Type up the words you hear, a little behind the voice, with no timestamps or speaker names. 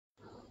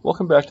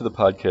Welcome back to the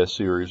podcast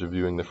series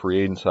reviewing the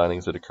free agent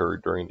signings that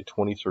occurred during the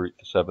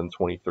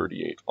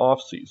 2037-2038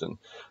 offseason.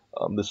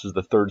 This is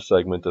the third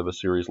segment of a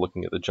series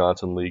looking at the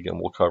Johnson League, and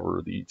we'll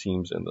cover the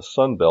teams in the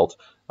Sun Belt.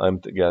 I'm,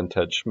 again,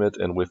 Ted Schmidt,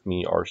 and with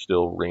me are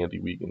still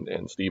Randy Weigand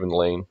and Stephen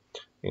Lane,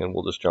 and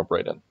we'll just jump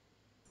right in.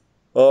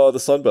 The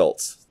Sun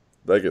Belt,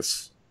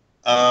 Vegas.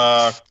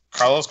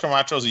 Carlos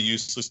Camacho is a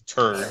useless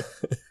turd.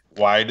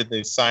 Why did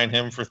they sign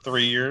him for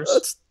 3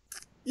 years?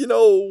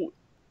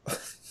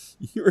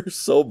 You're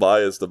so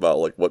biased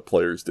about what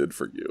players did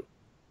for you,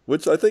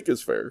 which I think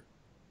is fair.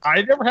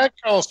 I never had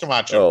Carlos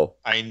Camacho. Oh.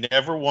 I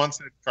never once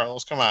had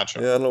Carlos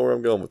Camacho. Yeah, I know where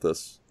I'm going with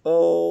this.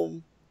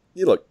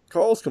 Look,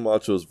 Carlos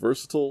Camacho is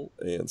versatile,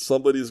 and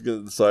somebody's going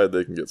to decide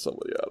they can get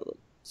something out of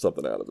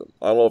him.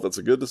 I don't know if it's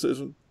a good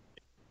decision.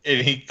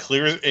 And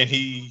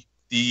he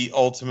the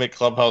ultimate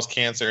clubhouse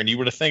cancer, and you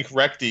would think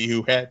Recti,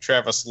 who had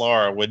Travis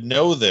Lara, would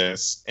know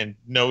this and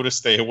know to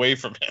stay away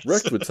from it.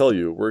 Rex would tell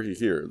you, were he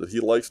here, that he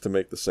likes to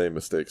make the same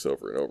mistakes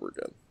over and over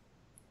again.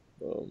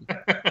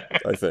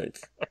 I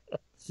think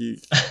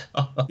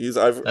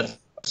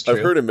I've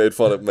heard him make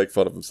fun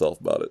of himself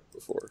about it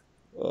before.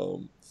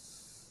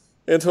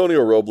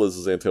 Antonio Robles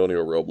is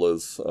Antonio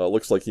Robles.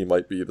 Looks like he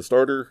might be the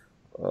starter.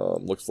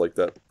 Looks like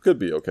that could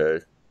be okay.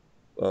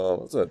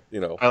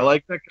 I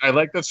like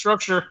that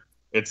structure.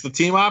 It's the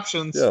team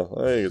options. Yeah,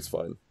 I think it's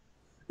fine.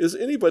 Is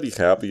anybody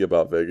happy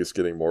about Vegas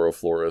getting Mauro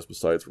Flores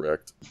besides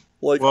Rect?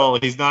 Well,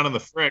 he's not in the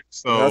frick,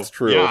 so that's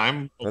true.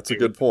 Yeah, that's a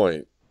good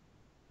point.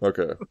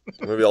 Okay,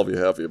 maybe I'll be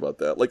happy about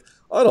that.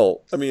 I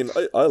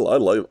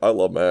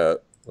love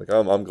Matt.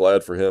 I'm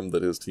glad for him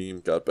that his team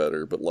got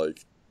better, but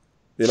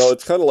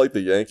it's kind of like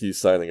the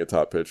Yankees signing a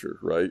top pitcher,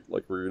 right?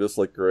 Where you're just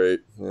great,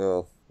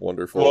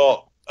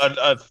 wonderful.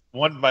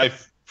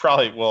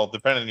 Well,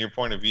 depending on your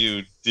point of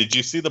view, did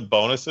you see the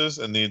bonuses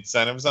and the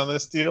incentives on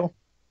this deal?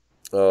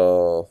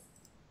 Are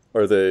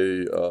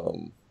they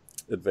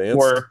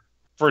advanced?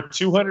 For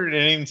 200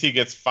 innings, he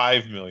gets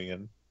 $5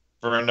 million.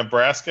 For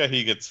Nebraska,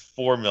 he gets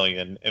 $4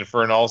 million, and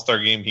for an All-Star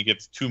game, he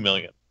gets $2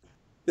 million.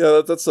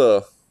 Yeah, that's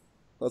a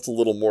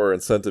little more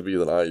incentive-y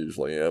than I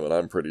usually am, and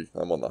I'm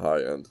on the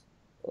high end.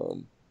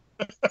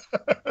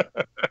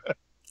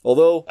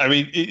 Although, I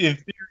mean, in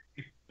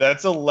theory,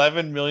 that's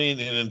 $11 million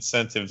in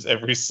incentives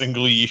every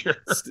single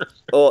year.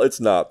 Well, it's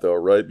not though,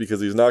 right?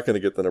 Because he's not going to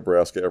get the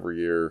Nebraska every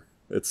year.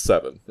 It's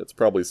 7. It's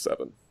probably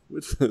 7,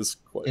 which is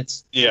quite.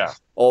 It's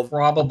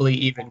probably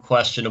even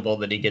questionable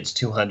that he gets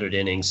 200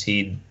 innings.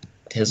 He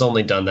has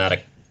only done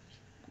that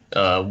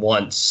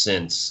once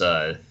since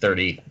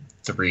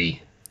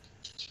 33.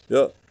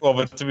 Yeah. Well,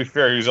 but to be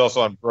fair, he was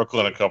also on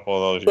Brooklyn a couple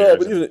of those years.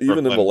 But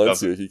even in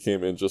Valencia, he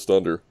came in just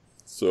under.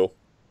 So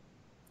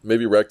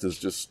maybe Rect is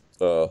just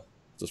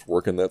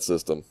working that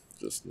system,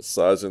 just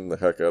massaging the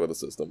heck out of the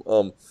system.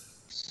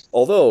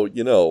 Although,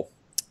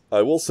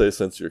 I will say,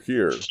 since you're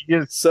here,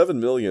 $7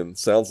 million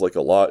sounds like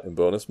a lot in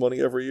bonus money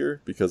every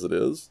year, because it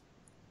is.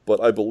 But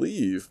I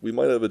believe we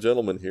might have a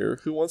gentleman here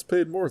who once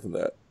paid more than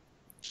that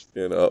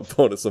in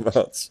bonus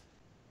amounts.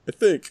 I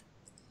think.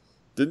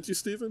 Didn't you,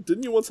 Stephen?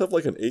 Didn't you once have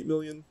an $8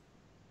 million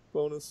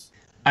bonus?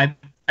 I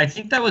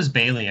think that was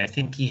Bailey. I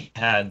think he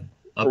had.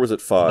 Or was it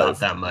 5? About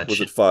that much.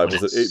 Was it 5?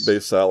 Was it 8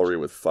 base salary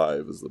with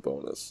 5 as the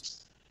bonus?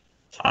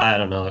 I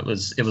don't know. It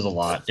was a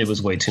lot. It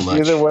was way too much.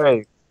 Either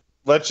way,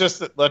 let's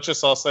just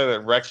all say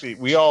that Recti,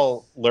 we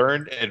all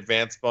learned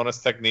advanced bonus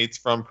techniques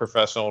from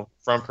Professor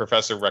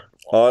Recti.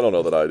 Oh, I don't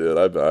know that I did.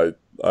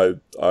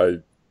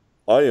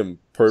 I am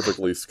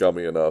perfectly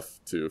scummy enough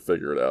to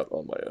figure it out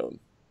on my own.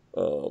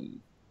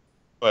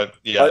 But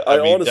yeah, I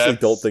honestly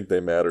don't think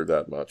they matter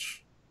that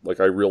much.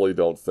 I really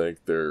don't think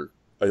they're.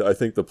 I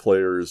think the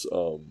players.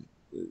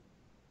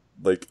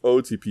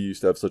 OTP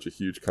used to have such a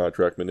huge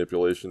contract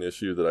manipulation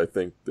issue that I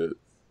think that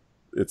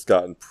it's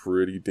gotten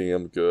pretty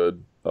damn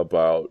good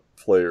about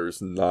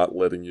players not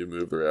letting you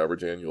move their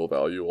average annual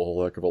value a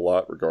whole heck of a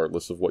lot,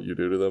 regardless of what you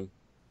do to them.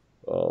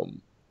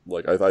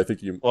 I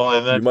think you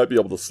might be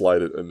able to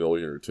slide it $1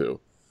 million or $2 million,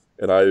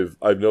 and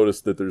I've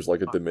noticed that there's a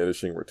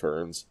diminishing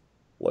returns.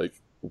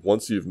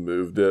 Once you've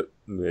moved it,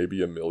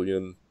 maybe $1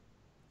 million,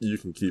 you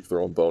can keep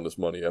throwing bonus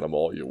money at them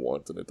all you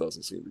want, and it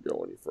doesn't seem to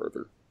go any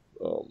further.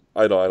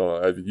 I don't know.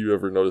 Have you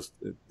ever noticed,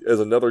 as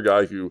another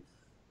guy who,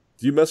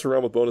 do you mess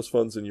around with bonus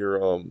funds in your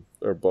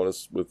or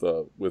bonus with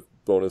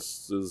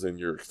bonuses in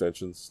your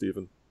extensions,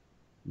 Stephen?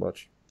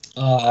 Much?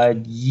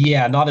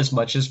 Yeah, not as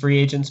much as free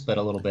agents, but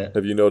a little bit.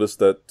 Have you noticed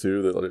that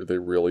too? That they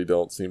really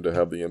don't seem to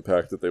have the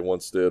impact that they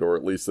once did, or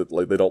at least that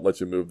they don't let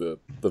you move the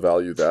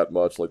value that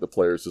much. The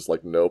players just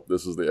nope,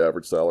 this is the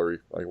average salary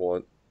I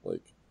want. I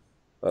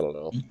don't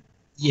know.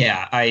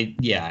 Yeah,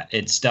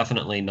 it's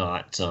definitely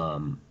not.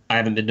 I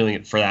haven't been doing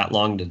it for that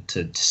long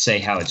to say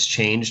how it's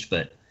changed,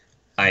 but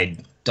I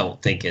don't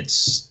think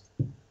it's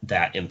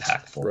that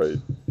impactful. Right.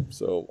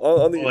 So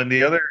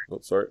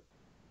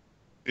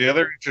the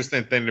other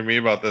interesting thing to me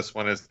about this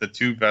one is the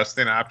 2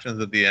 vesting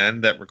options at the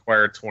end that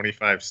require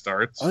 25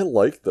 starts. I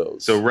like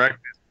those. So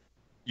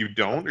you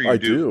don't, or you I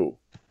do.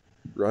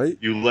 Right?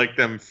 You like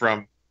them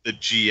from the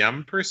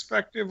GM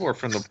perspective or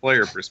from the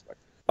player perspective?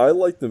 I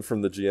like them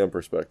from the GM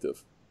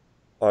perspective.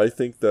 I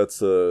think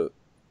that's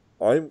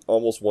I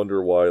almost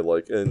wonder why,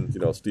 like, and,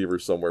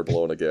 Stever's somewhere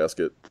blowing a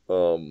gasket.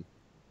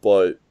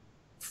 But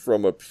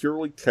from a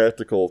purely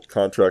tactical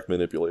contract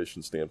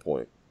manipulation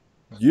standpoint,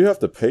 you have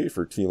to pay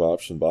for team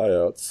option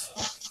buyouts,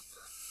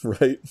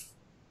 right?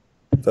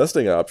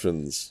 Vesting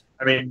options.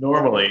 I mean,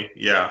 normally,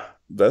 yeah.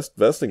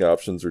 Vesting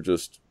options are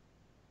just,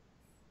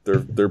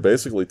 they're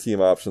basically team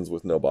options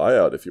with no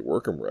buyout if you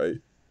work them right.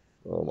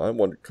 I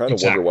wonder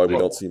why we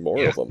don't see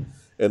more of them.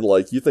 And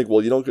like, you think,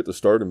 well, you don't get to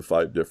start in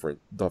 5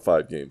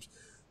 games.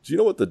 Do you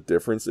know what the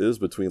difference is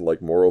between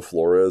like Mauro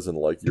Flores and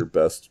like your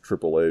best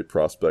AAA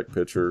prospect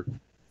pitcher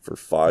for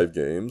 5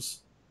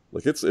 games?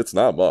 Like, it's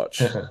not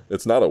much.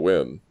 It's not a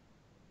win.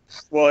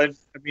 Well,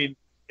 I mean,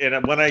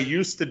 and when I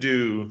used to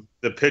do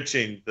the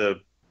pitching, the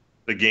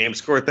game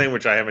score thing,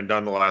 which I haven't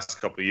done the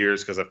last couple of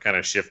years because I've kind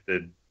of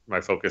shifted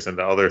my focus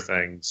into other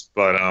things.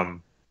 But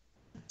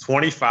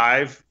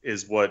 25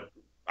 is what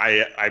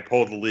I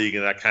pulled the league,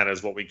 and that kind of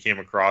is what we came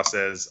across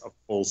as a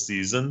full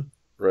season.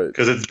 Right.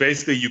 Because it's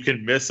basically you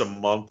can miss a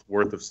month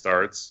worth of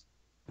starts,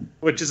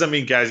 which is, I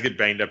mean, guys get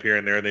banged up here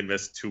and there. They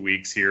miss 2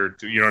 weeks here.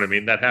 You know what I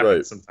mean? That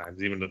happens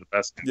sometimes, even to the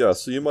best guys. Yeah,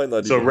 so you might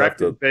not even have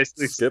to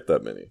basically skip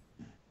that many.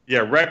 Yeah,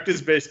 Rect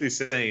is basically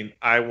saying,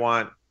 I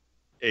want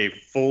a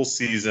full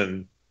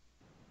season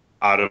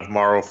out of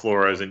Mauro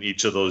Flores in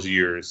each of those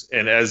years.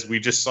 And as we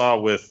just saw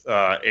with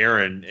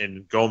Aaron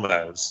and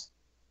Gomez,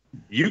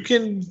 you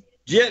can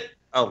get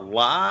a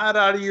lot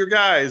out of your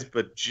guys,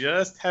 but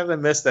just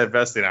haven't missed that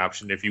vesting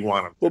option if you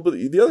want them. Well, but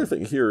the other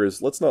thing here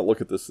is, let's not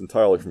look at this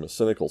entirely from a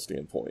cynical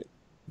standpoint.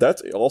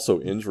 That's also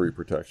injury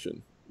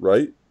protection,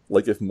 right?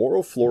 Like, if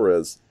Mauro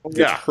Flores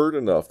gets hurt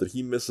enough that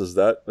he misses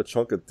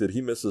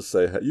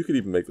say, you could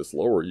even make this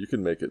lower, you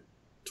can make it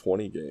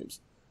 20 games.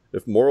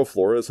 If Mauro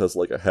Flores has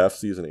like a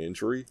half-season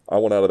injury, I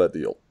want out of that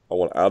deal.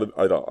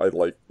 I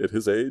like, at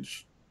his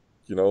age,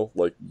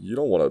 like, you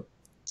don't want to...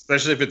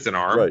 Especially if it's an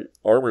arm. Right.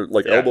 Arm or,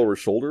 like, elbow or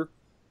shoulder.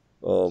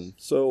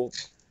 So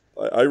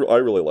I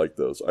really like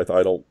those.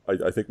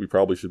 I think we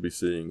probably should be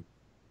seeing...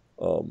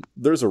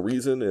 there's a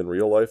reason in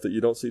real life that you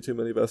don't see too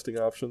many vesting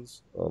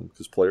options,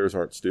 because players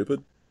aren't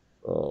stupid.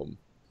 Or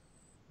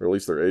at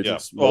least their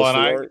agents mostly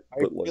aren't. I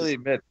really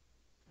admit,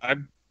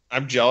 I'm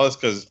jealous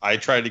because I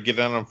tried to get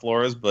on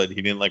Flores, but he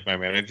didn't like my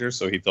manager,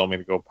 so he told me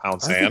to go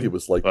pound sand. I think it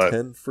was like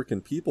 10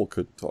 freaking people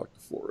couldn't talk to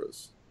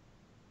Flores.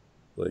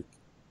 Like,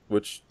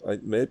 which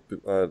it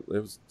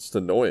was just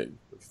annoying.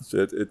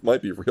 It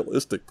might be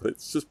realistic, but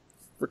it's just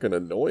freaking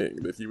annoying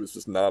that he was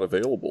just not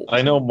available.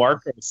 I know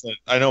Marco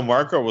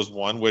was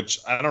one, which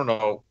I don't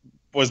know.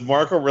 Was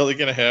Marco really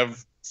going to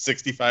have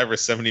 65 or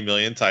 70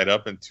 million tied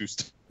up in 2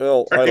 stars?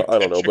 Well, I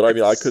don't know, but I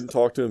mean, I couldn't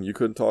talk to him. You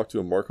couldn't talk to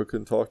him. Marco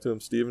couldn't talk to him.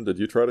 Steven, did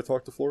you try to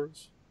talk to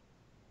Flores?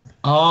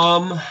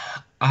 I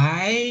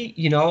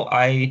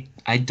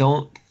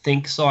don't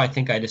think so. I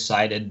think I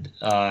decided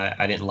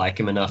I didn't like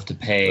him enough to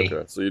pay.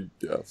 Okay,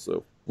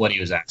 so what he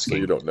was asking. So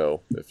you don't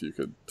know if you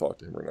could talk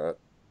to him or not.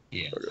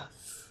 Yeah.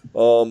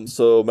 Okay.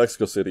 So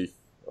Mexico City.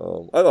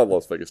 I thought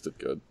Las Vegas did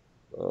good.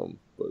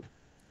 But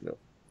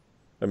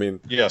I mean,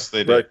 yes,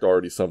 they did. Brecht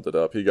already summed it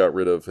up. He got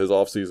rid of his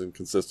offseason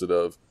consisted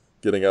of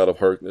getting out of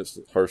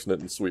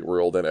Harsnett and Sweet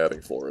World and adding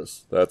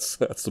Flores. That's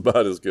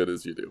about as good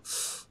as you do.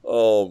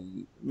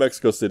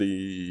 Mexico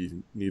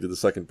City needed the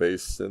second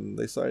base, and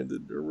they signed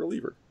a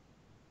reliever.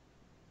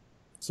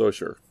 So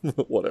sure,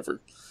 whatever.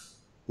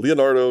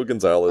 Leonardo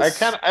Gonzales.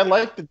 I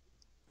like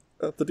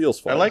the deal's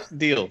fine. I like the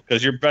deal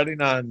because you're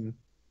betting on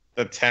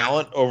the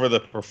talent over the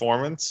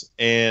performance,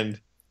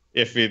 and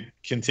if it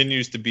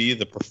continues to be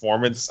the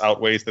performance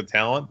outweighs the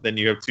talent, then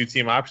you have 2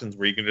 team options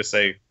where you can just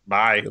say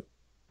bye.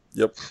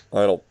 Yep.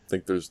 I don't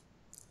think there's...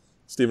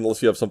 Steven,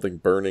 unless you have something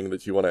burning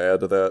that you want to add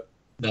to that?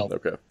 No.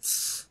 Okay.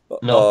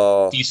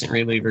 No. Decent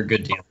reliever,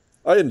 good deal.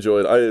 I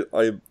enjoyed...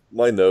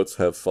 my notes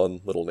have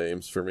fun little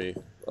names for me.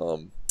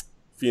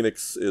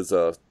 Phoenix is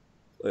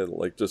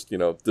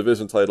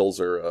division titles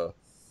are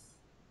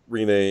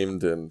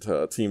renamed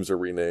and teams are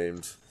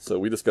renamed. So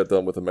we just got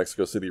done with the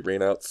Mexico City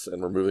Rainouts,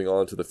 and we're moving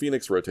on to the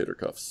Phoenix Rotator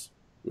Cuffs,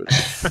 which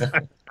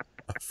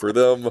for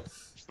them...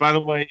 By the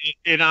way,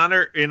 in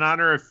honor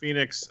of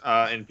Phoenix,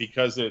 and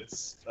because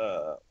it's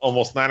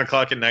almost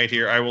 9:00 at night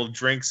here, I will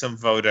drink some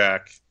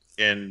Vodak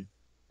and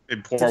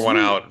pour one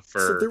out for.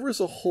 So there was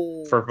a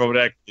whole for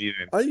Vodak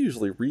leaving. I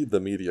usually read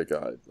the media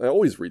guide. I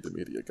always read the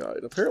media guide.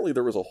 Apparently,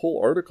 there was a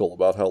whole article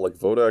about how like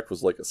Vodak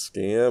was like a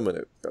scam and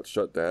it got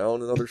shut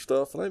down and other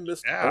stuff, and I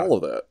missed all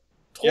of that.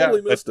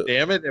 Totally missed it.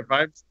 Damn it! If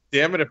I'm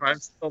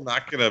still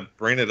not gonna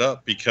bring it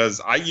up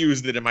because I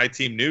used it in my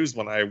team news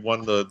when I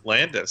won the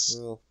Landis.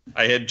 Well,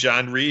 I had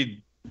John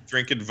Reed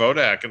drinking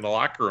Vodak in the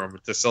locker room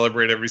to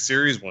celebrate every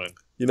series win.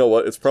 You know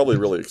what? It's probably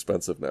really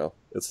expensive now.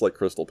 It's like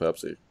Crystal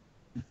Pepsi.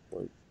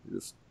 Like, you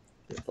just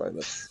can't find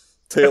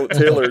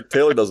that.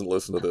 Taylor doesn't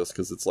listen to this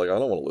because it's like I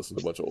don't want to listen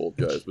to a bunch of old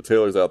guys. But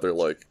Taylor's out there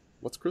like,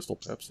 what's Crystal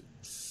Pepsi?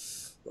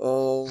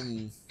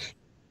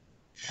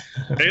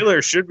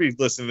 Taylor should be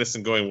listening to this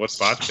and going, what's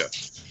vodka?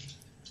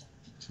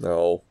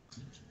 No.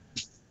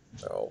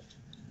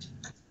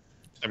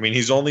 I mean,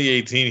 he's only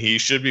 18. He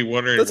should be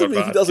wondering Doesn't what mean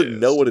he vodka doesn't is.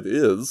 know what it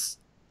is.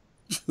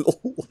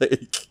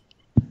 Like,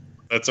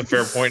 That's a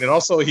fair point. And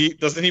also, he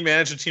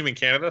manage a team in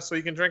Canada, so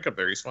he can drink up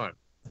there. He's fine.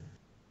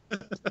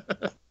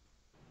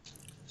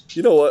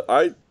 you know what?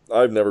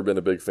 I've never been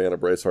a big fan of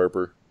Bryce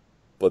Harper,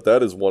 but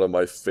that is one of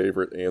my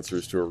favorite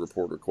answers to a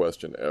reporter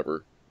question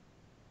ever.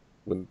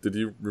 Did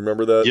you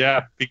remember that?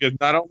 Yeah, because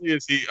not only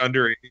is he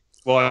underage,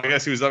 well, I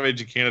guess he was of age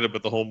in Canada,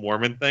 but the whole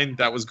Mormon thing,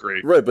 that was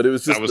great. Right, but it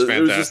was just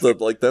fantastic.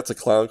 like, that's a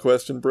clown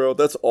question, bro.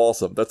 That's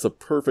awesome. That's a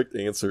perfect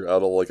answer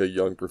out of like a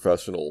young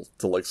professional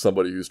to like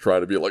somebody who's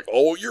trying to be like,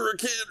 oh, you're a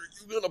kid,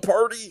 are you gonna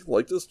party?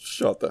 Like, just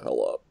shut the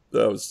hell up.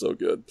 That was so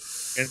good.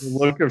 And the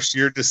look of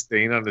sheer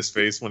disdain on his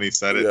face when he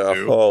said it,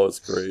 too. Oh, it's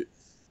great.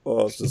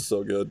 Oh, it's just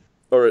so good.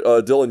 All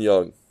right, Dillon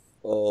Young.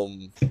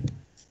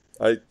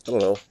 I don't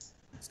know.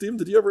 Steven,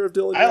 did you ever have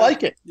Dillon Young? I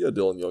like it. You had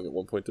Dillon Young at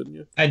one point, didn't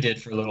you? I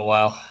did for a little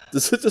while.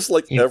 Is it just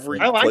like every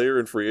player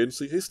in free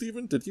agency? Hey,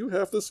 Steven, did you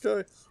have this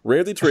guy?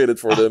 Randy traded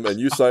for them, and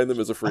you signed them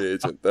as a free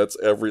agent. That's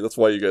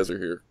why you guys are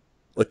here.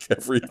 Like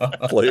every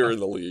player in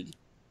the league.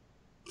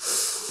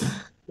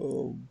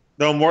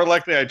 No, more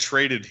likely I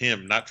traded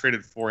him, not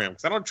traded for him.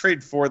 Because I don't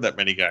trade for that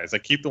many guys. I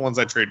keep the ones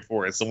I trade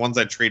for. It's the ones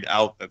I trade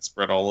out that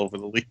spread all over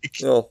the league.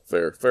 Well,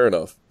 fair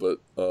enough. But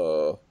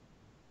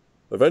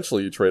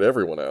eventually you trade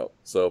everyone out,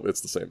 so it's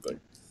the same thing.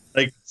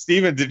 Like,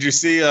 Steven, did you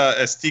see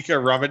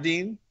Estika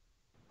Ramadine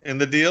in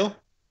the deal?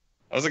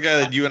 That was a guy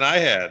that you and I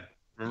had.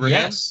 Remember him?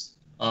 Yes.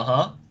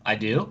 Uh-huh. I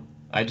do.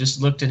 I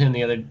just looked at him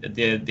the other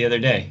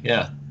day.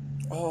 Yeah.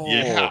 Oh.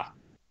 Yeah.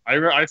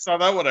 I saw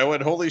that one. I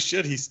went, holy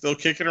shit, he's still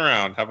kicking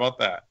around. How about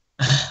that?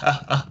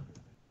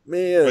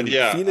 Man, But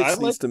yeah, Phoenix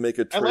needs to make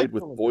a trade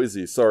with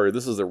Boise. Sorry,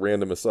 this is a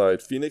random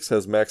aside. Phoenix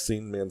has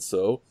Maxine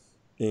Manceau,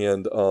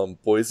 and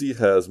Boise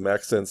has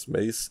Maxence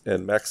Mace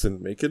and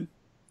Maxon Macon.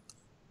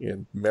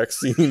 And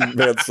Maxine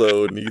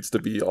Manceau needs to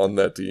be on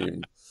that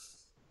team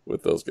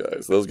with those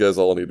guys. Those guys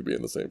all need to be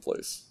in the same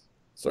place.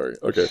 Sorry.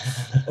 Okay.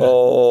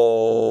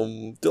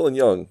 Dillon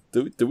Young.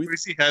 Do we?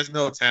 Boise has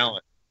no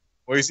talent.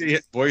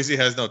 Boise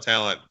has no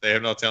talent. They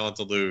have no talent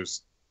to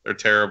lose. They're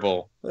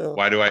terrible. Well,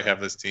 Why do I have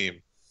this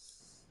team?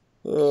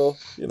 well,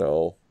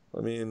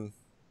 I mean,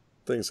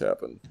 things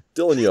happen.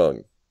 Dillon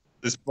Young.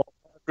 This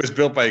ballpark was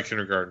built by a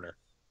kindergartner.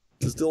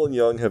 Does Dillon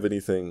Young have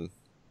anything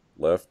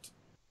left?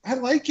 I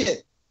like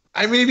it.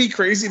 I may be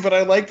crazy, but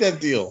I like that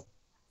deal.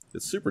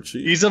 It's super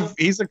cheap.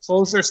 He's a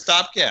closer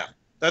stopgap.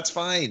 That's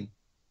fine.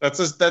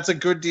 That's a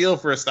good deal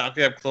for a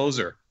stopgap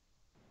closer.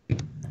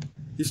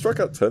 He struck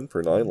out 10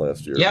 per 9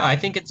 last year. Yeah, I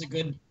think it's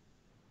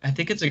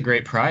a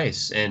great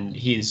price, and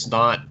he's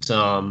not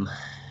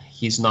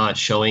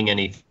showing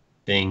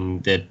anything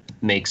that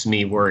makes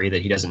me worry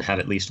that he doesn't have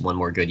at least one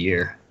more good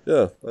year.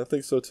 Yeah, I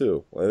think so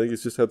too. I think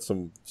he's just had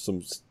some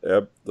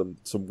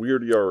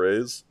weird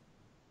ERAs,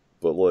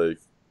 but like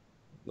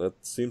that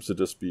seems to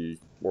just be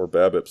more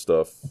BABIP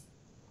stuff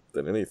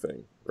than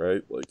anything,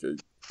 right? Like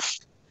it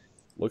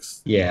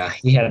looks. Yeah,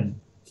 he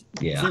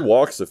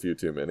walks a few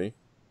too many.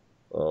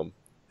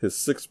 His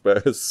six.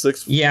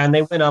 Yeah, and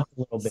they went up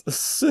a little bit.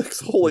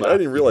 I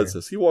didn't realize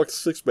this. He walked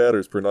 6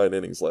 batters per 9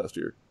 innings last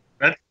year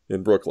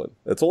in Brooklyn.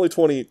 It's only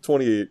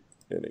 28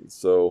 innings,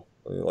 so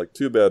like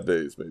 2 bad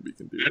days maybe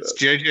can do that. That's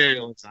JJ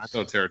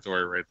Elizondo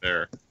territory right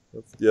there.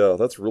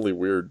 That's really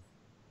weird.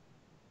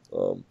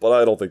 But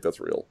I don't think that's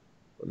real.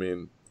 I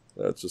mean,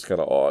 that's just kind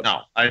of odd.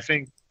 No, I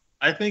think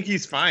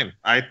he's fine.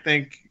 I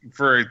think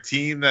for a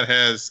team that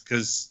has,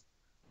 because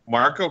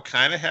Marco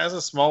kind of has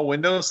a small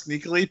window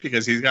sneakily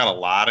because he's got a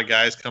lot of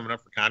guys coming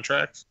up for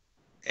contracts.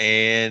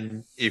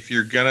 And if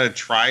you're going to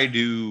try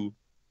to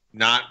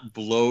not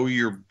blow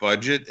your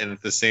budget and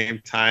at the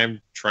same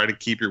time try to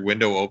keep your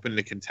window open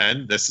to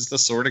contend, this is the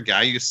sort of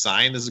guy you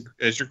sign as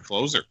your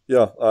closer.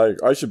 Yeah,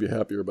 I should be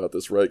happier about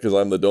this, right? Because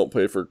I'm the don't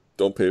pay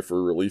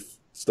for relief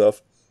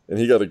stuff, and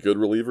he got a good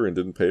reliever and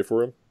didn't pay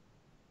for him.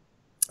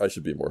 I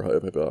should be more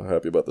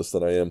happy about this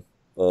than I am.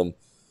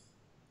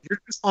 You're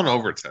just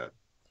hungover, Ted.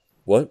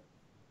 What?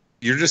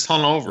 You're just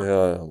hungover.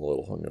 Yeah, I'm a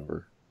little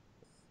hungover.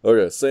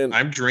 Okay,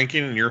 I'm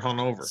drinking and you're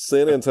hungover.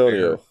 San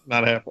Antonio.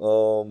 Not happy.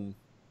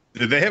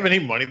 Did they have any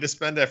money to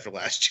spend after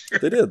last year?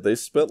 They did. They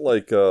spent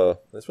like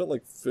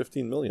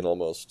 $15 million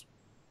almost.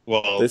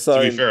 Well, to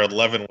be fair,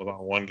 11 was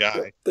on one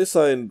guy. They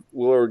signed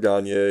Willard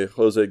Gagne,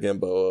 Jose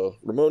Gamboa,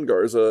 Ramon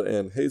Garza,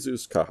 and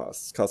Jesus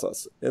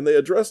Casas, and they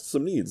addressed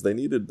some needs. They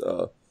needed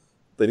a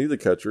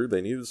catcher.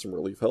 They needed some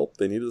relief help.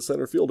 They needed a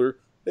center fielder.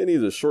 They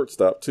needed a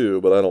shortstop too,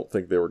 but I don't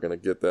think they were going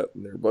to get that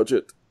in their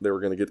budget. They were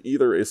going to get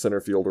either a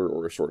center fielder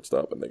or a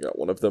shortstop, and they got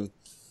one of them.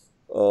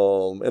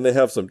 And they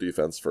have some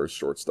defense first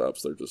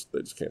shortstops. They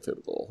just can't hit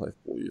it all, I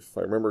believe. If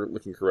I remember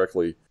looking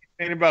correctly.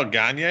 The thing about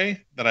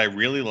Gagne that I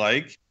really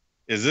like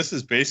is this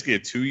is basically a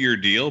 2-year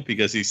deal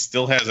because he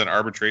still has an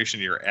arbitration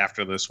year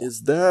after this one.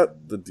 Is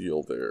that the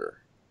deal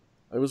there?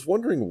 I was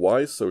wondering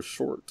why so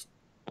short.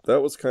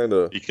 That was kind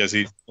of... Because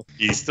he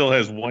still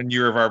has 1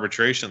 year of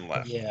arbitration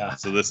left. Yeah.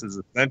 So this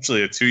is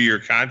essentially a 2-year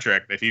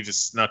contract that he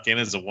just snuck in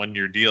as a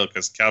 1-year deal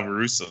because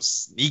Calvarusso's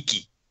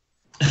sneaky.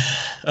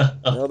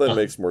 Now that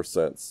makes more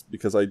sense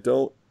because I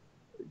don't...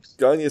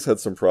 Gagne's had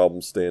some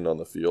problems staying on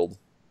the field,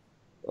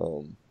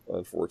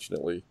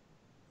 unfortunately.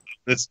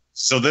 This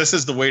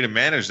is the way to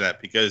manage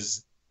that,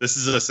 because this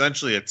is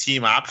essentially a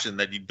team option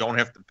that you don't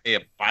have to pay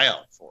a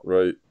buyout for.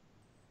 Right.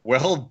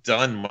 Well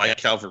done, Mike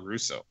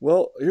Calvaruso.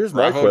 Well, here's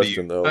my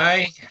question, though.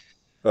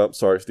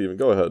 Sorry, Steven,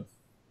 go ahead.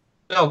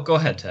 No, go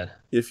ahead, Ted.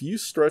 If you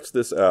stretch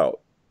this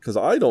out, because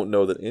I don't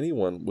know that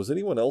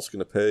anyone else going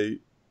to pay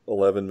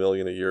 $11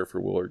 million a year for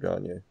Willard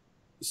Gagne.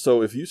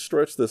 So if you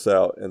stretch this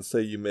out and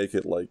say you make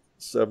it like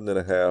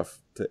 7.5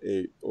 to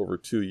 8 over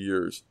 2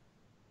 years,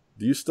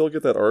 do you still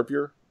get that ARB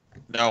year?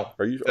 No,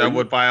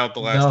 would buy out the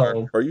last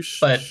ARB. Are you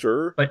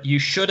sure? But you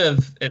should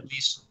have at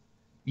least,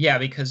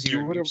 because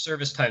your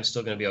service time's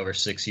still going to be over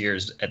 6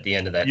 years at the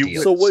end of that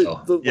deal. So wait,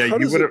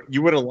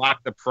 you would have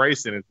locked the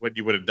price in. Is what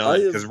you would have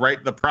done. Because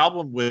the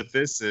problem with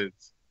this is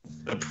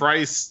the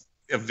price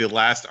of the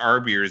last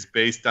ARB year is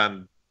based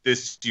on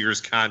this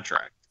year's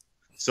contract.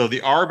 So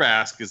the ARB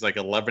ask is like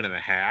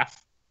 11.5,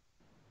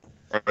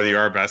 or the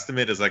ARB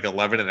estimate is like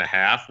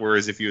 11.5.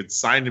 Whereas if you had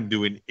signed him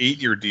to an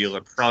 8-year deal,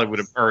 it probably would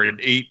have, or an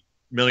 $8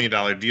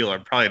 million deal,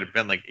 it probably would have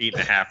been like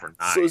 8.5 or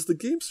 9. So is the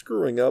game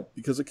screwing up?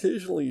 Because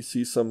occasionally you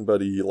see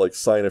somebody like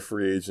sign a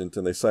free agent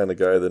and they sign a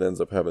guy that ends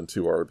up having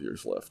 2 ARB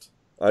years left.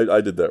 I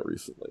did that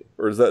recently.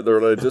 Or did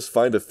I just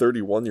find a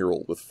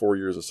 31-year-old with 4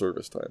 years of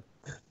service time?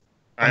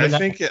 I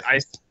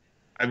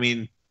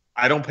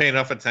don't pay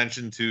enough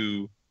attention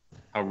to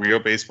how real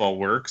baseball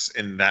works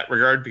in that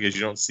regard, because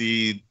you don't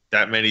see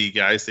that many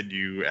guys that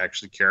you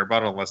actually care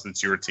about unless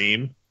it's your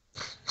team.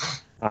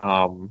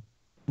 In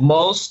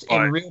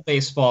real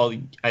baseball,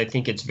 I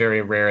think it's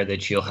very rare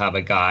that you'll have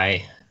a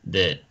guy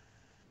that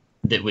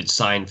would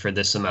sign for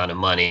this amount of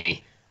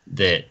money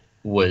that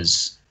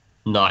was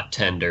not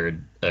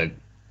tendered a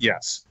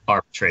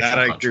arbitration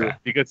that contract. I agree with,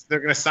 because they're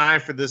going to sign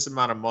for this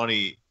amount of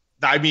money.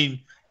 I mean,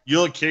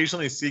 you'll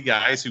occasionally see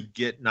guys who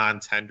get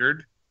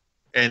non-tendered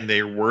and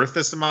they're worth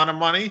this amount of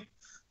money,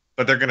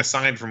 but they're going to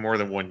sign for more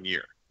than 1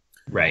 year.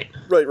 Right.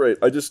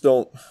 I just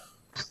don't.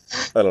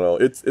 I don't know.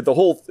 It's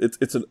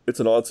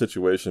an odd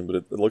situation, but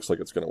it looks like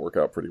it's going to work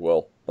out pretty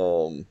well.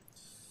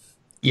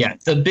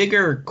 The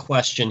bigger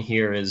question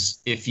here is,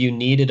 if you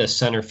needed a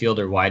center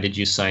fielder, why did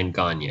you sign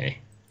Gagne?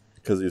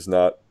 Because he's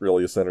not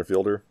really a center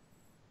fielder.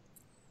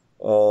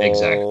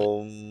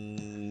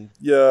 Exactly.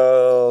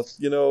 Yeah,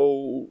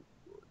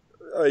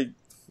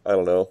 I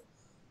don't know.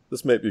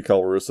 This might be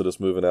Calvaruso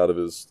just moving out of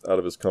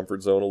his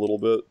comfort zone a little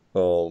bit.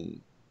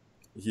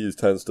 He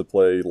tends to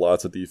play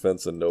lots of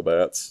defense and no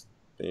bats,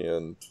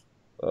 and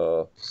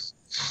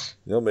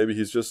maybe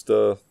he's just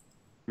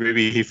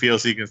maybe he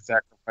feels he can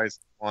sacrifice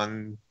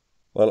one.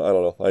 I don't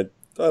know. I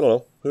don't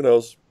know. Who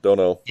knows? Don't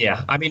know.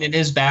 Yeah, I mean, and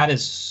his bat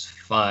is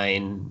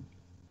fine,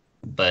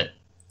 but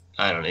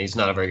I don't know. He's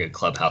not a very good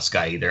clubhouse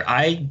guy either.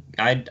 I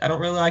don't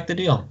really like the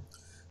deal.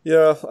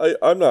 Yeah,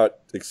 I'm not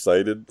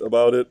excited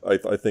about it.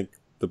 I think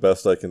the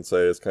best I can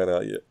say is kind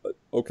of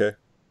okay.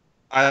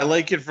 I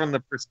like it from the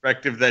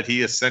perspective that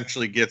he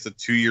essentially gets a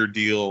 2-year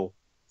deal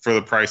for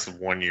the price of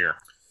 1 year.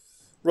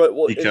 Right.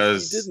 Well,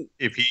 because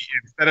if he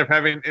instead of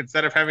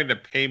having to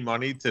pay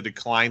money to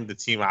decline the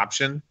team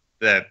option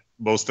that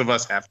most of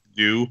us have to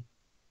do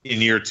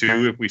in year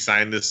 2 if we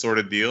sign this sort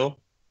of deal,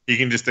 he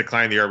can just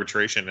decline the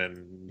arbitration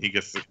and he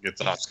gets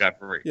off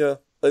scot-free. Yeah.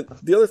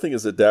 The other thing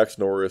is that Dax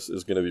Norris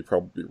is going to be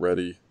probably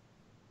ready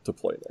to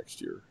play next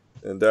year.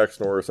 And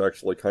Dax Norris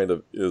actually kind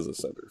of is a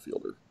center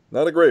fielder.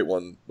 Not a great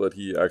one, but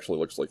he actually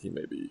looks like he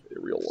may be a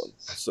real one.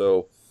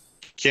 So,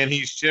 can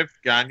he shift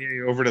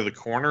Gagne over to the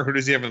corner? Who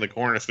does he have in the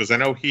corners? Because I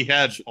know he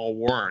had Paul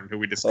Warren, who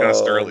we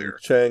discussed earlier.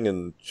 Chang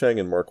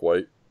and Mark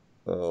White.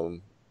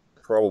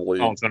 Probably.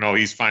 Oh, so no,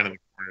 he's fine in the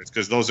corners,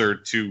 because those are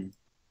 2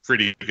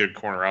 pretty good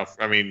corner out.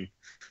 I mean,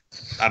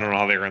 I don't know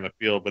how they were in the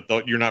field,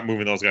 but you're not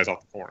moving those guys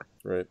off the corner.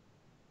 Right.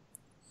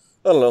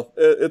 I don't know.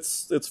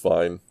 It's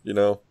fine.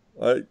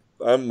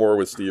 I'm more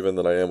with Steven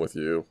than I am with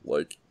you.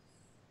 Like,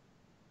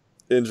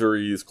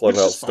 injuries,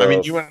 clubhouse stuff. I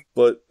mean,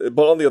 but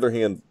on the other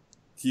hand,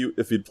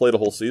 if he'd played a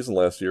whole season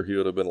last year, he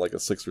would have been like a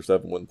 6 or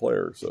 7 win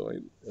player. So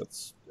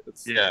it's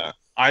yeah.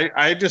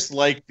 I just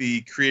like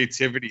the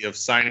creativity of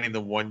signing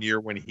the 1 year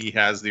when he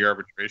has the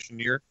arbitration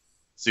year,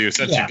 so you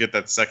essentially get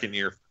that second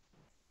year.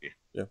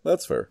 Yeah,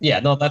 that's fair.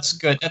 Yeah, no, that's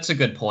good. That's a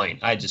good point.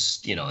 I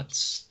just,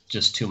 it's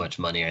just too much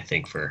money, I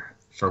think, for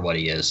what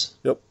he is.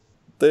 Yep.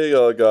 They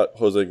got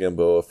Jose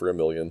Gamboa for $1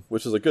 million,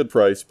 which is a good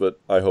price, but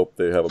I hope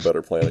they have a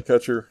better plan at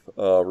catcher.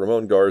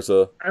 Ramon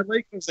Garza. I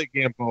like Jose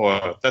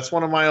Gamboa. That's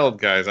one of my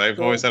old guys. I've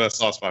always had a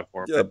soft spot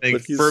for him. Yeah,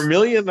 but for $1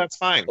 million, that's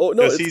fine. Oh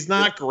no, he's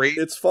not great.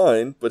 It's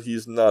fine, but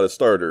he's not a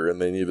starter,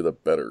 and they needed a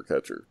better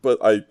catcher.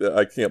 But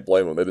I can't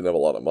blame them. They didn't have a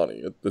lot of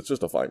money. It's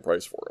just a fine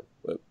price for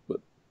him. But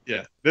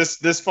yeah,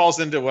 this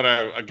falls into what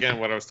I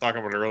was talking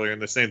about earlier,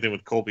 and the same thing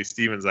with Colby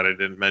Stevens that I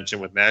didn't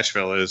mention with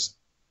Nashville is,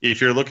 if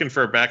you're looking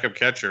for a backup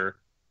catcher,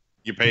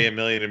 you pay $1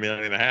 million, $1.5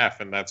 million,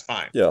 and that's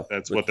fine. Yeah,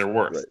 that's what they're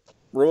worth.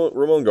 Right.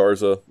 Ramon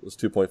Garza is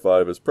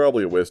 2.5. Is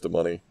probably a waste of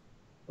money.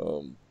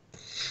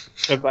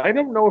 I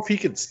don't know if he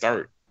can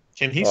start.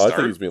 Can he start? I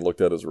think he's being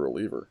looked at as a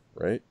reliever,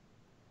 right?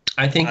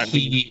 I think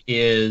he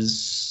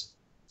is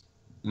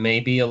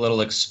maybe a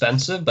little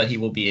expensive, but he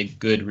will be a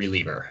good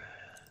reliever.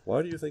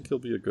 Why do you think he'll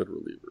be a good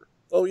reliever?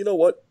 Oh, you know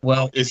what?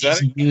 Well, if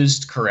he's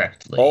used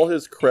correctly. All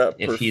his crap.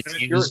 If he's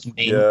used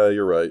yeah,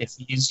 you're right. If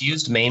he's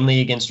used mainly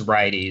against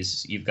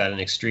righties, you've got an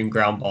extreme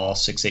ground ball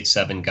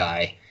 6'8"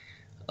 guy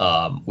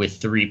with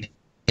 3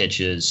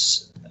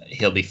 pitches.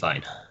 He'll be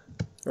fine.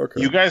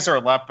 Okay. You guys are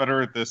a lot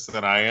better at this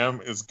than I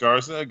am. Is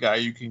Garza a guy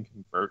you can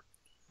convert?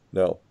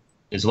 No.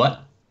 Is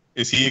what?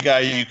 Is he a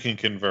guy you can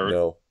convert?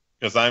 No.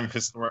 Because I'm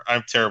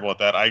terrible at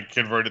that. I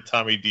converted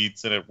Tommy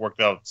Dietz, and it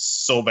worked out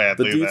so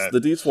badly. The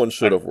Dietz one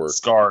should have worked.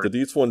 Scarred. The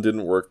Dietz one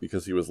didn't work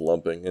because he was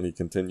lumping, and he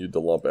continued to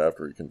lump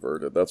after he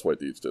converted. That's why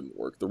Dietz didn't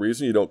work. The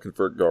reason you don't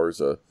convert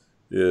Garza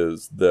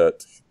is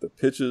that the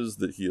pitches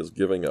that he is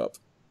giving up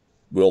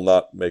will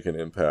not make an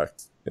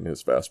impact in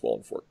his fastball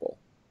and forkball.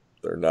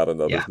 There's not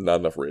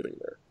enough rating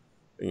there.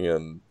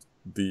 And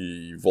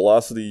the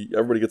velocity,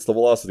 everybody gets the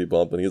velocity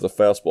bump, and he's a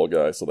fastball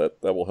guy, so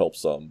that will help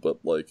some. But,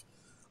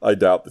 I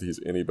doubt that he's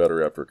any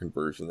better after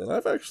conversion. And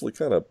I've actually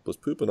kind of was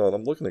pooping on.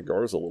 I'm looking at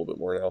Garza a little bit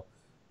more now.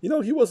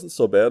 He wasn't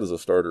so bad as a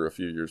starter a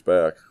few years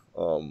back.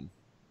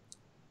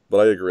 But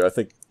I agree. I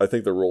think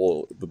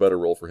the better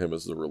role for him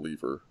is the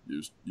reliever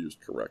used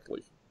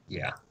correctly.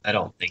 Yeah, I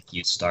don't think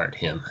you start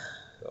him.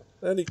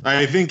 No.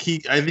 I think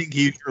he's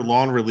your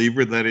long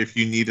reliever that if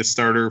you need a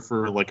starter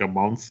for a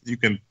month, you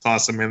can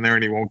toss him in there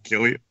and he won't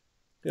kill you.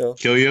 Yeah.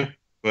 Kill you,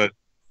 but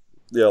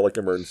yeah,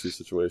 emergency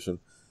situation.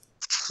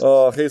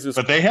 Jesus.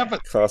 But they have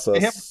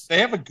Casas. they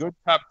have a good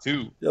top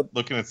 2. Yep.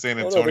 Looking at San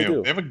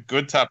Antonio, they have a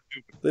good top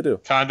 2. They do.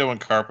 Condo and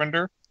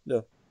Carpenter.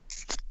 Yeah.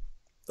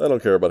 I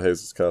don't care about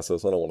Jesus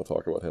Casas. I don't want to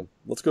talk about him.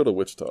 Let's go to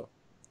Wichita.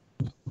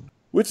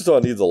 Wichita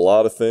needs a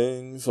lot of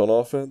things on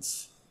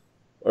offense.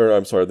 Or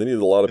I'm sorry, they need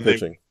a lot of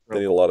pitching. They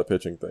need a lot of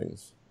pitching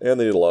things, and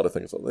they need a lot of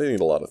things. They need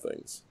a lot of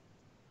things.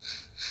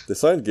 They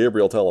signed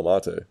Gabriel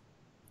Talamate.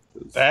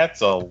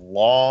 That's a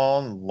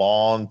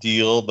long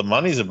deal. The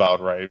money's about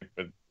right,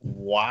 but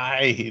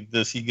why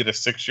does he get a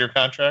 6-year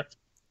contract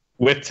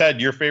with Ted?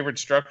 Your favorite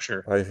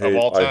structure of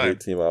all time. I hate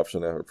team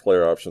option after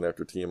player option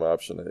after team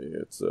option.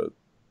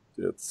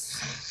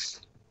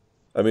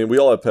 I mean, we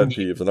all have pet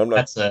peeves, and I'm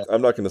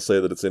not going to say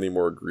that it's any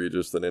more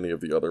egregious than any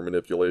of the other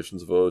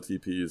manipulations of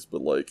OTPs,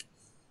 but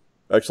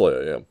actually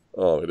I am.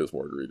 It is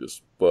more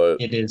egregious, but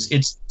it is.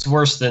 It's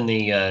worse than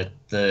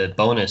the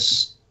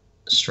bonus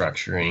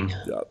structuring.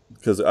 Yeah,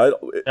 because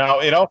now,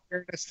 in all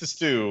fairness to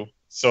Stu,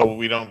 so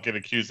we don't get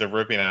accused of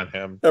ripping on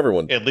him.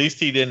 Everyone. At least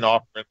he didn't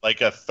offer a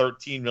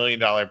 $13 million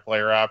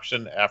player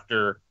option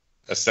after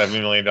a $7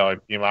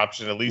 million team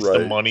option. At least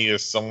the money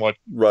is somewhat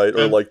right,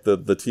 or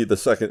the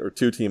second or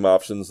 2 team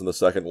options, and the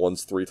second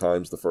one's 3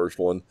 times the first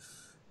one.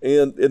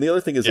 And the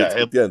other thing is,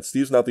 again,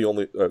 Steve's not the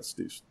only.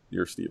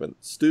 You're Steven.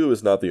 Stu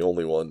is not the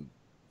only one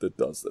that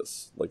does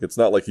this. It's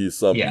not like he's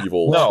some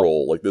evil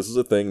troll. This is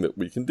a thing that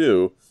we can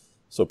do,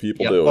 so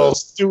people do it.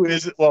 Stu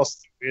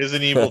is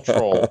an evil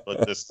troll,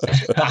 but this.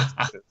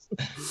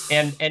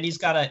 and he's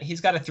got a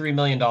 $3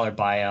 million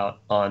buyout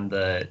on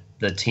the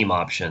team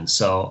option,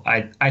 so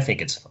I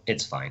think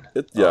it's fine.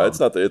 It's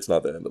not the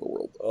end of the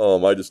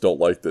world. I just don't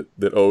like that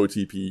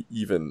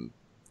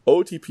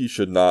OTP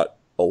should not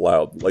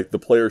allowed. The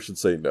player should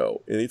say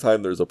no.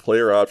 Anytime there's a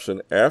player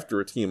option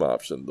after a team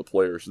option, the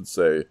player should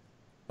say,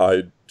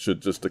 I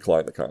should just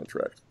decline the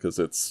contract, because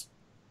it's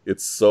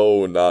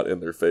so not in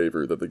their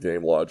favor that the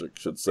game logic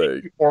should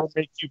say, or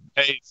make you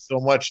pay so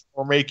much,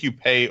 or make you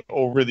pay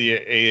over the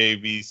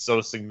AAV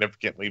so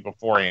significantly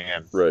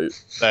beforehand, right,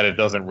 that it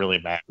doesn't really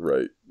matter.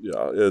 Right.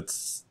 Yeah.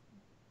 It's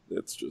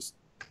just,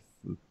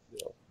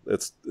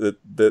 this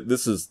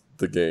is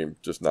the game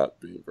just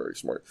not being very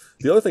smart.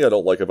 The other thing I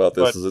don't like about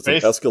this is it's an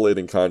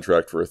escalating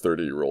contract for a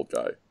 30-year-old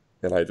guy,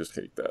 and I just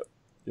hate that.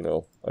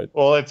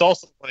 Well, it's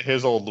also one of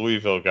his old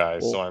Louisville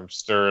guys, so I'm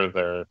sure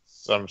there's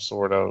some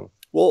sort of.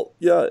 Well,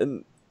 yeah,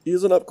 and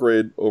he's an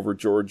upgrade over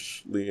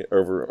George Lee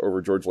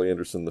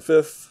Anderson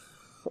V,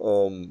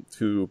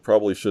 who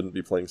probably shouldn't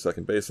be playing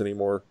second base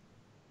anymore.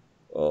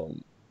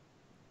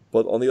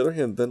 But on the other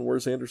hand, then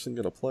where's Anderson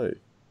going to play,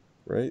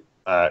 right?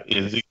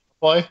 Is he going to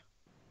play?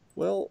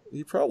 Well,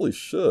 he probably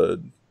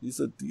should. He's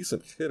a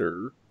decent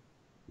hitter.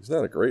 He's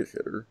not a great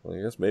hitter.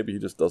 I guess maybe he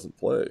just doesn't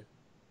play.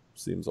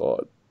 Seems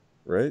odd,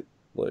 right?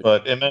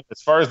 And then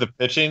as far as the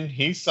pitching,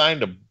 he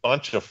signed a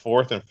bunch of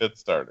 4th and 5th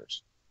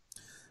starters.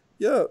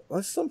 Yeah,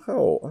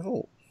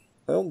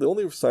 the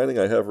only signing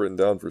I have written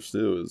down for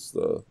Stu is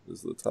the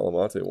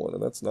Talamate one,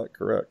 and that's not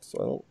correct. So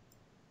I don't.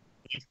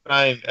 He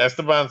signed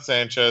Esteban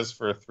Sanchez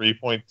for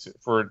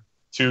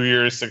 2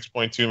 years,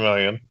 $6.2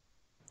 million.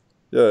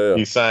 Yeah.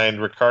 He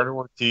signed Ricardo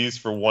Ortiz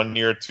for 1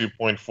 year,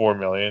 $2.4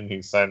 million.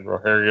 He signed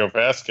Rogelio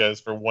Vasquez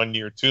for 1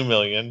 year, $2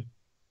 million.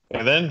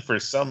 And then for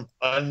some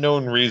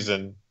unknown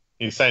reason,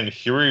 he signed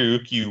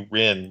Hiroyuki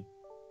Rin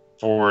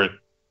for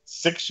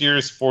 6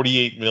 years,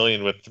 $48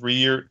 million, with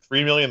 $3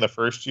 million the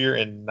first year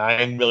and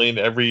 $9 million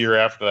every year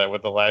after that,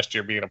 with the last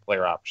year being a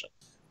player option.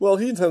 Well,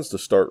 he intends to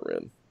start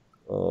Rin.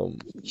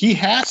 He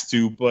has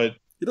to, but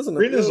he doesn't.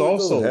 Rin is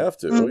also doesn't have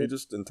to. He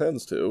just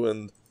intends to,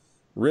 and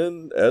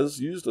Rin, as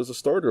used as a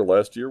starter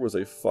last year, was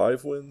a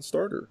 5-win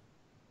starter.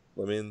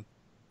 I mean,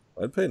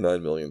 I'd pay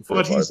 $9 million for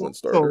a 5-win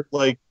starter.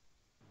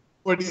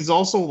 But he's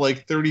also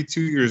like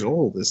 32 years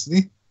old, isn't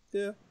he?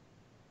 Yeah,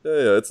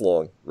 it's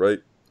long, right?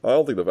 I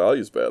don't think the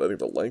value's bad. I think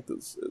the length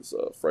is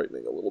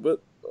frightening a little bit.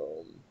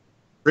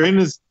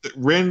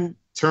 Rin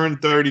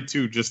turned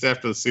 32 just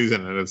after the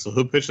season ended, so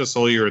he'll pitch this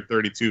whole year at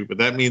 32. But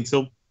that means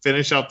he'll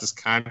finish out this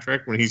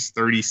contract when he's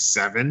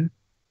 37.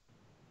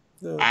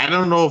 Yeah. I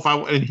don't know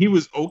and he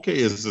was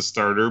okay as a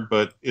starter,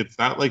 but it's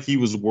not like he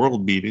was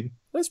world beating.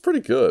 That's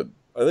pretty good.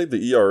 I think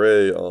the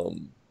ERA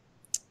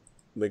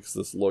makes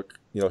this look,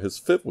 his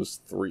FIP was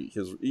 3.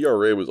 His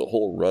ERA was a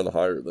whole run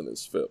higher than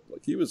his FIP.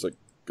 Like, he was a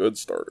good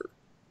starter.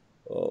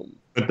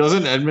 But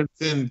doesn't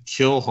Edmonton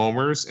kill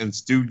homers and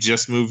Stu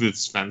just moved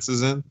its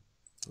fences in?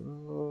 I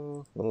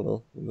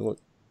don't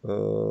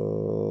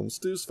know.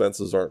 Stu's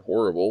fences aren't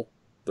horrible.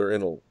 They're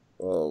in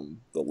the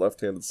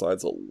left-handed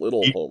side's a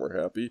little homer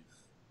happy.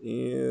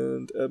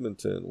 And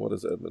Edmonton, what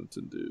does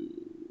Edmonton do?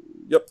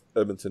 Yep,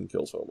 Edmonton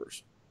kills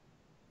homers.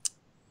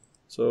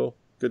 So,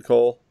 good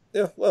call.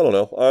 Yeah, I don't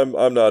know.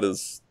 I'm not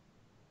as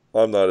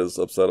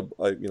upset.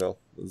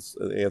 As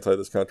anti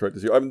this contract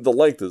as you. I mean, the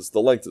length is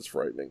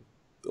frightening.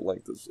 The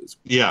length is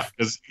yeah.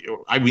 Because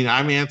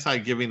I'm anti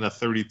giving a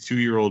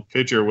 32-year-old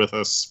pitcher with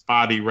a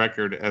spotty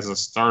record as a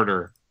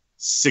starter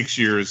 6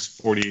 years,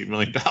 $48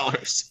 million.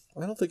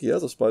 I don't think he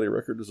has a spotty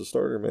record as a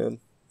starter, man.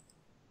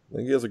 I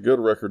think he has a good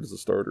record as a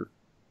starter.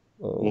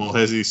 Well,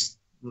 has he?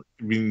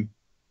 I mean,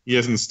 he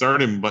hasn't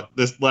started, but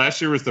this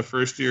last year was the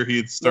first year he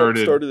had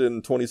started. No, started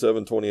in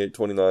 27, 28,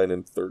 29,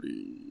 and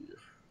 30,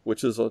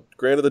 which is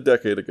granted a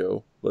decade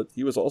ago, but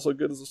he was also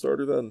good as a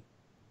starter then.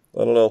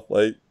 I don't know.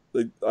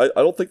 I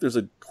don't think there's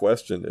a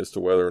question as to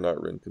whether or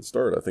not Rin can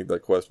start. I think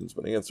that question's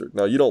been answered.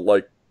 Now, you don't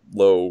like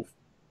low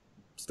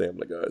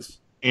stamina guys.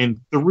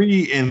 And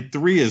three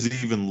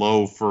is even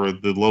low for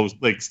the low.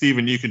 Like,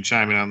 Steven, you can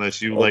chime in on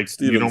this. You don't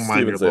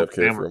mind your low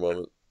stamina for a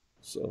moment.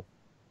 So.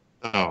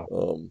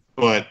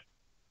 But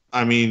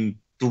I mean,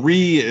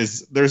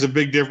 there's a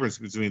big difference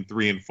between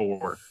 3 and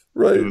 4.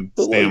 Right.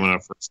 Stamina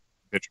for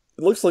pitcher.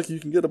 It looks like you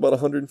can get about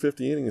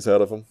 150 innings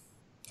out of him.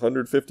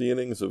 150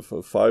 innings of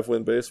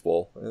 5-win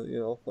baseball.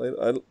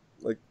 I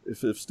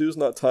if Stu's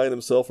not tying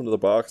himself into the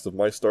box of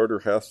my starter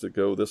has to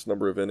go this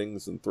number of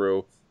innings and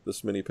throw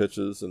this many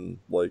pitches and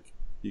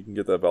you can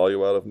get that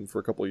value out of him for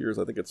a couple of years,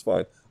 I think it's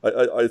fine.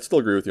 I still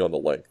agree with you on the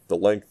length. The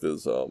length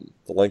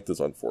is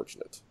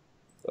unfortunate.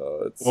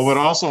 But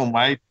also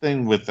my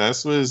thing with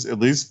this was, at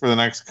least for the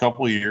next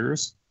couple of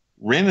years,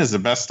 Rin is the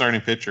best starting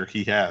pitcher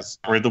he has,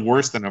 or the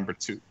worst, the number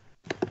 2.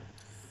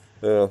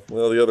 Yeah,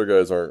 well, the other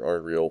guys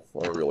aren't real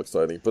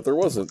exciting, but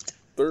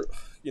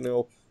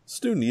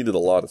Stu needed a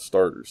lot of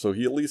starters, so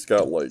he at least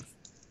got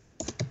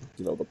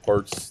the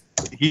parts.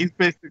 He's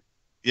basically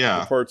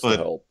the parts to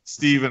help.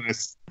 Steven,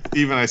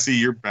 I see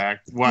you're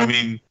back. Well, I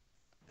mean,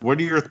 what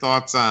are your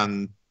thoughts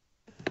on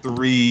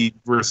 3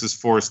 versus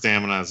 4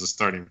 stamina as a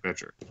starting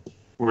pitcher?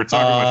 We're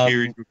talking about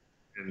here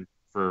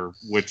for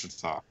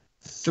Wichita.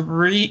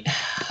 3,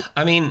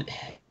 I mean,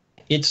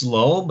 it's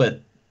low,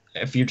 but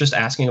if you're just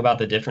asking about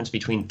the difference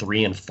between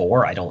 3 and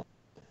 4, I don't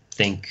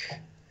think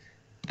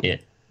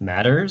it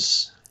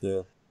matters.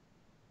 Yeah.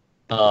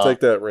 Take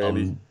that,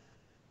 Randy.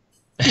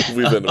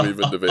 We've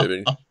been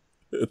debating.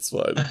 It's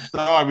fine.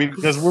 No, I mean,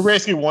 because we're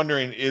basically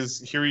wondering, is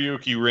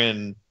Hiroyuki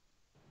Rin,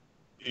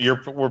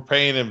 we're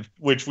paying him,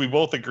 which we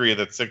both agree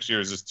that 6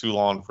 years is too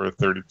long for a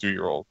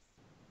 32-year-old,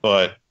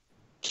 but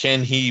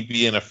can he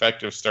be an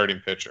effective starting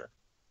pitcher?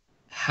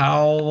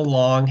 How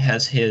long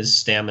has his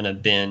stamina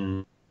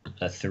been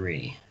a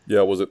 3?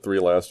 Yeah, was it 3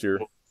 last year?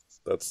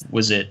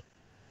 Was it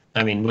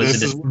a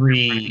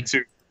 3?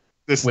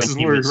 This is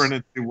where we're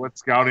running to what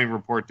scouting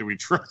report do we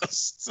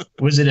trust?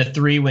 Was it a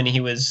 3 when he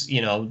was,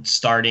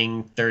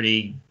 starting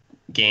 30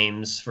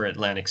 games for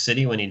Atlantic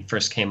City when he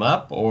first came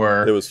up,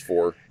 or it was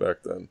 4 back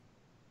then?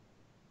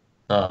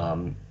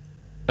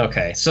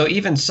 Okay, so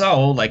even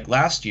so, like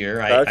last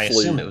year, I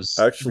assume it was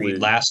 3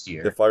 last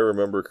year. If I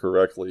remember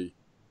correctly,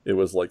 it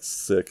was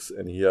 6,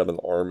 and he had an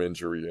arm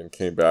injury and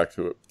came back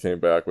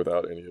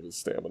without any of his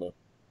stamina.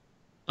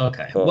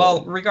 Okay,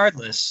 well,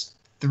 regardless,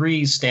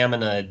 3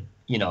 stamina,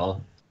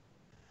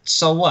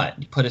 so what?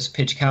 You put his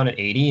pitch count at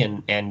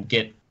 80 and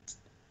get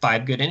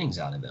 5 good innings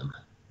out of him.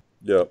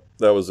 Yeah,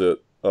 that was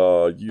it.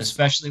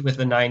 Especially with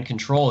the 9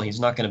 control, he's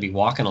not going to be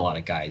walking a lot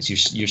of guys.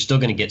 You're still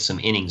going to get some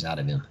innings out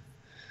of him.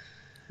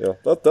 Yeah,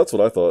 that's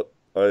what I thought.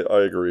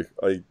 I agree.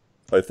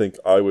 I think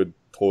I would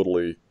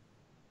totally,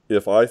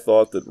 if I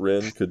thought that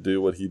Rin could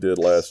do what he did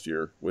last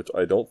year, which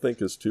I don't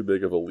think is too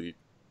big of a leap,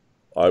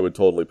 I would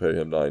totally pay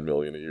him $9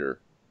 million a year.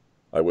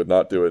 I would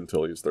not do it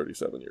until he's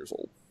 37 years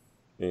old.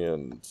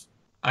 And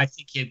I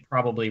think he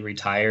probably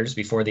retires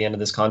before the end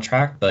of this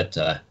contract, but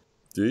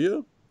do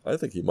you? I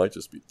think he might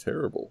just be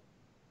terrible.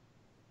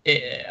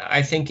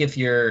 I think if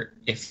you're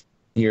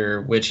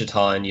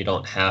Wichita and you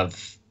don't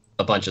have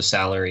a bunch of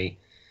salary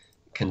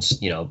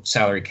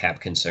cap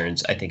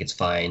concerns, I think it's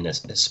fine,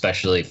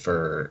 especially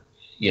for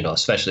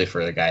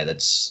a guy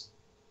that's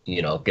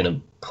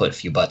gonna put a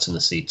few butts in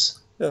the seats.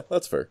 Yeah,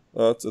 that's fair.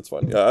 It's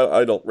fine. Yeah,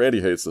 I don't.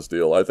 Randy hates this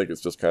deal. I think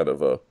it's just kind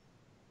of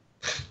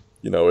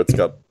it's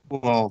got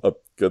a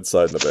good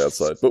side and a bad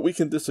side, but we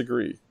can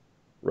disagree,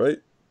 right?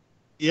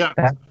 Yeah,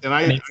 and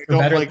I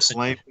don't like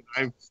blame.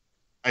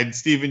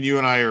 Stephen, you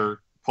and I are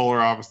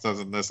polar opposites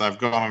in this. I've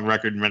gone on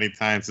record many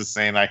times as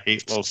saying I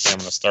hate low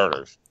stamina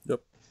starters.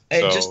 Yep.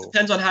 It just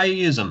depends on how you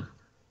use them.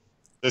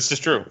 This is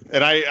true,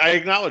 and I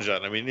acknowledge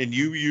that. I mean, and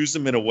you use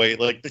them in a way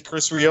like the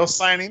Chris Rios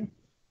signing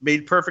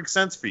made perfect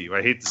sense for you.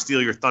 I hate to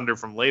steal your thunder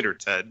from later,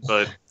 Ted,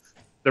 but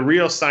the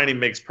Rios signing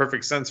makes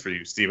perfect sense for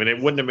you, Stephen.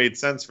 It wouldn't have made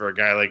sense for a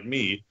guy like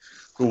me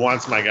who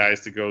wants my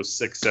guys to go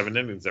 6-7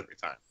 innings every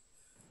time.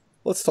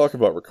 Let's talk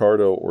about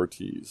Ricardo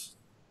Ortiz.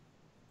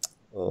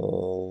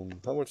 How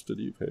much did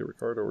you pay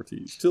Ricardo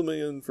Ortiz? $2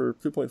 million for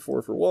 2.4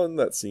 for 1.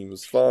 That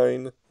seems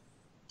fine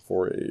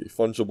for a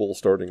fungible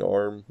starting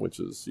arm,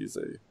 he's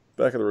a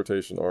back of the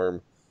rotation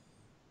arm.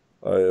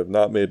 I have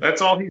not made.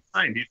 That's all he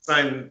signed. He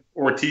signed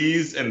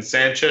Ortiz and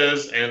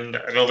Sanchez and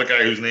another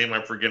guy whose name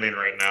I'm forgetting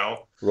right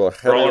now.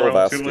 For all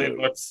around $2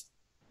 million.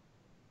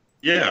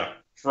 Yeah,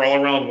 for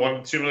all around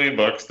 $2 million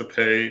to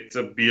pay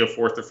to be a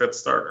fourth or fifth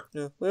starter.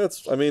 Yeah,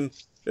 it's I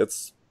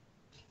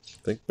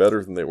think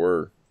better than they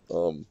were.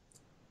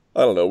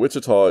 I don't know.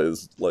 Wichita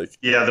is like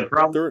the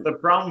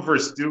problem for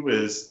Stu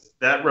is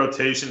that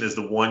rotation is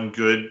the one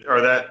good,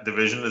 or that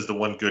division is the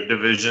one good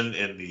division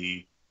in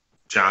the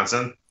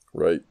Johnson.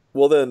 Right.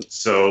 Well then,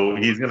 so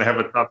he's gonna have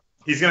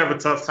a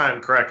tough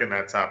time cracking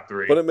that top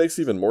three. But it makes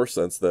even more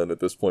sense then at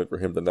this point for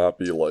him to not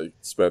be like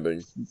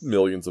spending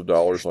millions of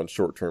dollars on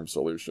short-term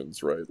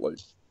solutions, right? Like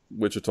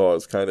Wichita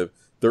is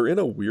they're in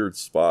a weird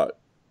spot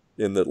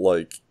in that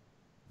like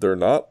they're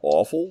not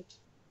awful,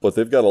 but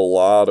they've got a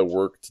lot of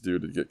work to do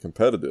to get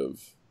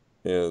competitive,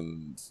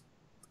 and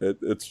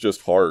it's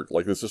just hard.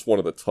 Like it's just one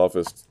of the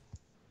toughest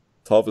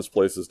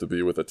places to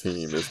be with a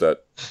team is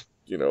that,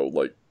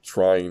 like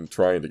trying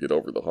to get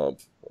over the hump.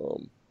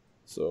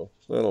 So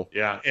I don't know.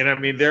 Yeah, and I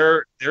mean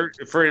they're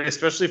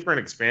especially for an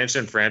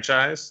expansion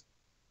franchise,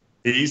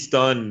 he's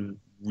done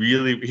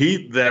really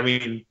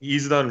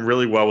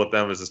well with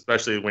them,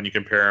 especially when you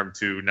compare him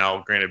to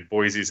now. Granted,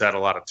 Boise's had a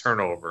lot of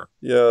turnover.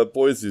 Yeah,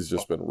 Boise's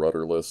just been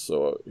rudderless.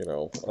 So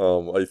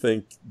I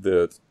think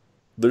that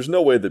there's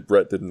no way that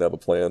Brett didn't have a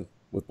plan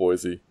with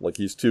Boise. Like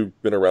he's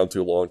been around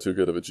too long, too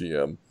good of a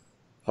GM.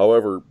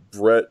 However,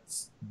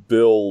 Brett's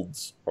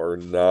builds are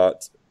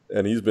not,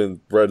 and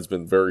Brett has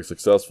been very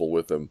successful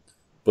with them,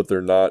 but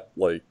they're not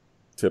like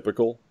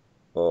typical.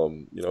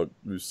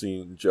 We've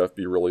seen Jeff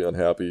be really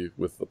unhappy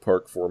with the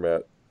park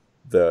format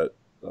that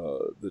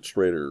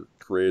Schrader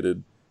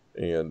created,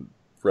 and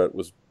Brett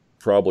was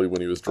probably,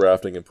 when he was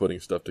drafting and putting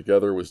stuff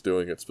together, was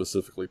doing it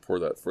specifically for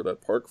that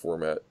park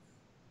format.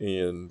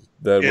 And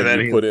then when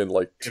you put in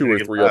like two or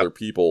three other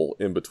people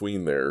in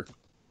between there,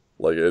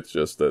 like it's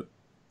just that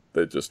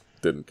they just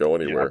didn't go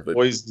anywhere. Yeah,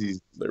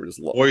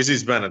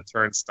 Boise's been a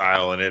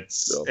turnstile, and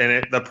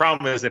the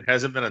problem is it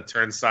hasn't been a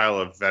turnstile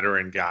of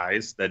veteran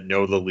guys that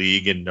know the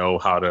league and know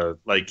how to,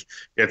 like,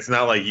 it's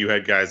not like you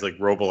had guys like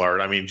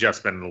Robillard. I mean,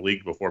 Jeff's been in the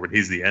league before, but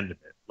he's the end of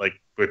it. Like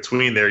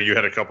between there, you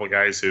had a couple of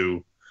guys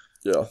who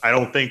I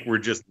don't think were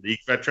just league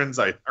veterans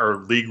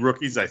or league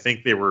rookies. I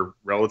think they were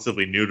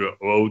relatively new to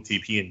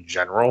OOTP in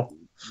general.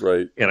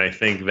 Right. And I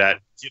think that,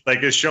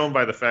 like, is shown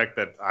by the fact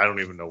that I don't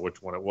even know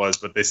which one it was,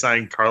 but they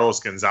signed Carlos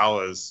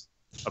Gonzalez,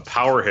 a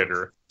power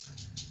hitter,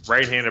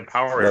 right-handed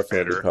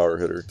left-handed power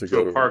hitter to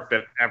go to a park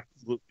that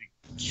absolutely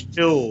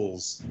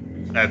kills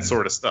that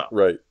sort of stuff.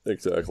 Right,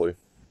 exactly.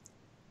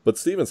 But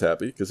Steven's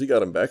happy because he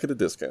got him back at a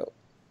discount.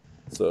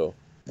 So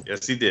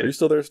yes, he did. Are you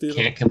still there, Steven?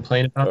 Can't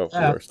complain about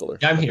that. You are still there.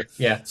 Yeah, I'm here.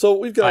 Yeah. So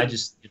we've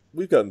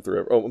gotten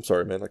through. Oh, I'm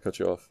sorry, man. I cut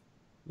you off.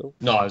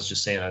 No, I was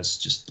just saying. I was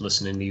just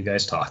listening to you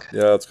guys talk.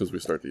 Yeah, that's because we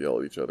start to yell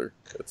at each other.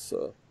 It's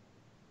I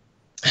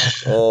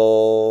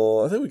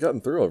think we've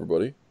gotten through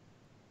everybody.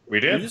 We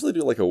did. We usually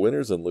do like a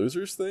winners and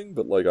losers thing,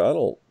 but like I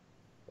don't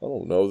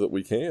know that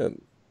we can.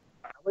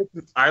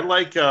 I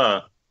like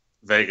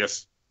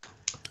Vegas.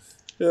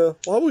 Yeah,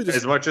 why don't we just?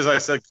 As much as I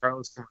said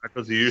Carlos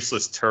Camacho's a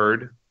useless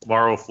turd,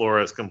 Mauro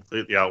Flores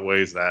completely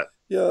outweighs that.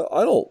 Yeah,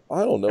 I don't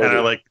know. And I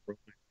like the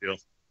deal.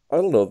 I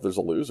don't know if there's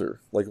a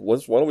loser. Like, why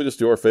don't we just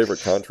do our favorite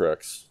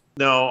contracts?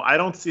 No, I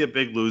don't see a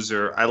big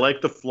loser. I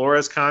like the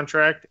Flores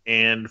contract,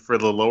 and for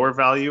the lower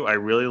value, I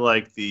really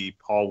like the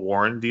Paul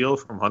Warren deal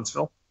from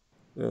Huntsville.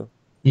 Yeah.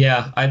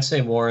 Yeah, I'd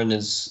say Warren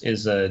is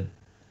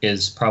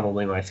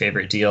probably my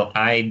favorite deal.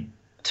 I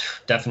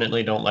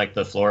definitely don't like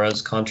the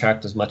Flores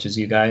contract as much as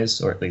you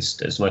guys, or at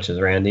least as much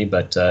as Randy,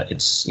 but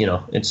it's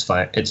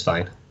fine. It's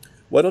fine.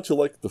 Why don't you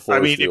like the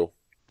Flores deal?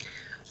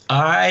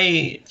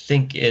 I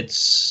think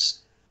it's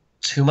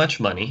too much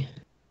money,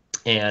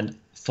 and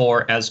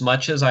for as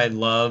much as I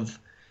love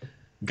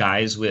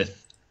guys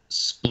with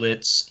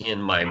splits in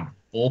my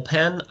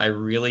bullpen, I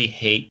really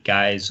hate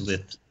guys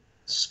with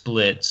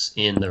splits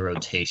in the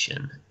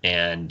rotation.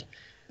 And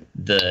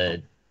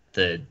the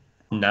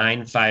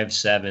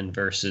 9-5-7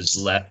 versus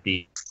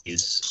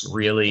lefties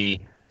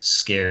really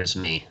scares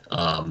me,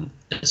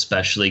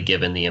 especially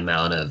given the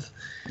amount of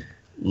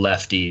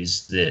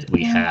lefties that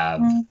we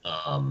have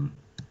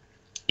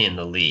in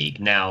the league.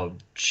 Now,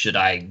 should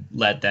I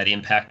let that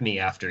impact me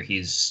after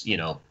he's,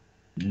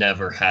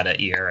 never had an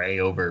ERA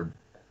over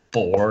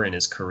 4 in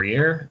his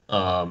career?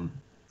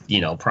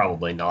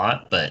 Probably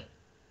not, but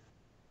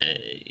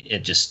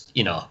it just,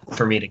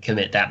 for me to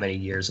commit that many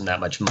years and that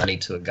much money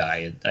to a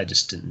guy, I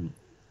just didn't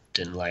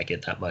like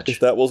it that much.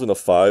 If that wasn't a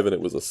 5 and it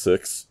was a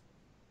 6,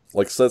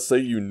 like, so let's say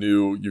you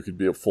knew you could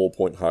be a full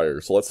point higher.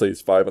 So let's say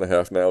he's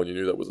 5.5 now and you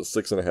knew that was a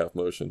 6.5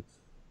 motion.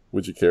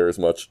 Would you care as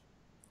much?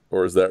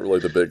 Or is that really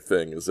the big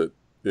thing?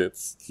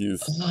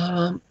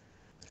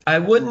 I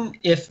wouldn't,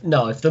 if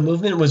the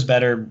movement was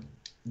better,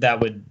 that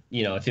would,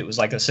 if it was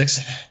like a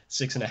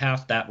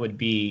 6.5, that would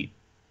be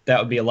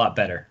a lot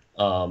better.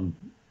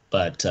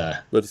 But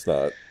it's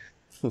not.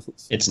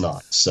 It's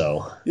not.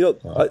 So,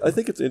 I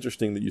think it's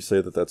interesting that you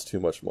say that that's too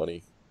much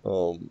money.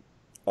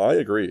 I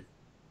agree.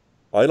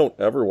 I don't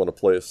ever want to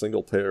play a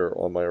single player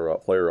on my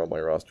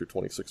roster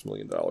 $26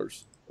 million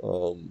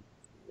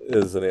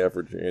as an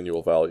average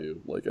annual value.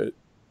 Like,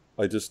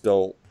 I just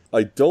don't.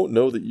 I don't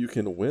know that you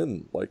can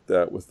win like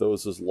that with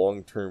those as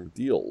long-term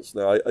deals.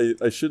 Now,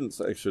 I shouldn't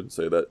say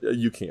that.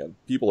 You can.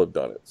 People have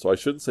done it. So I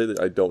shouldn't say that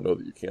I don't know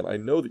that you can. I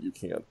know that you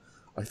can.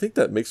 I think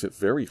that makes it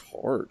very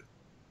hard,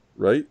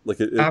 right?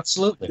 Like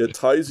absolutely. It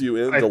ties you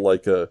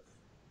into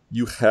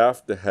you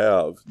have to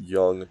have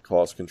young,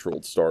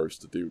 cost-controlled stars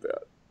to do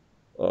that.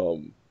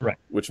 Right.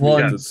 Which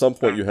means at some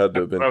point you had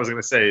to have been. What I was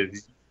going to say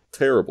is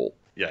terrible.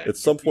 Yeah. At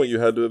some point you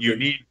had to have. You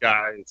need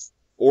guys.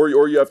 Or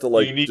you have to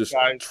you need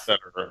guys that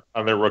are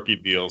on their rookie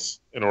deals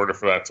in order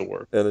for that to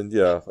work. And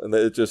then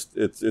it just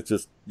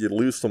you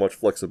lose so much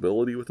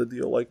flexibility with a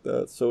deal like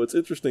that. So it's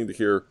interesting to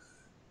hear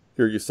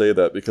you say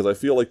that, because I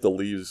feel like the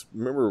Leafs.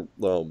 Remember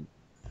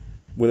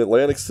when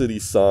Atlantic City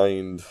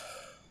signed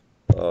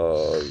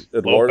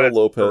Eduardo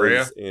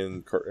Lopez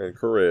and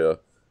Correa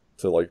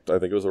to, like, I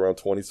think it was around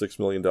 $26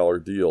 million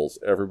deals.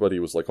 Everybody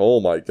was like,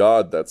 "Oh my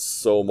God, that's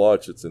so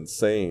much! It's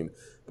insane."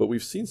 But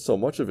we've seen so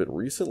much of it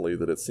recently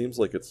that it seems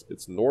like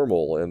it's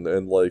normal.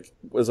 And like,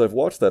 as I've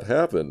watched that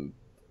happen,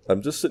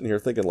 I'm just sitting here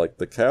thinking, like,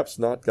 the cap's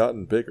not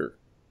gotten bigger,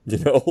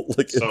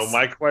 So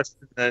my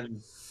question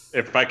then,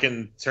 if I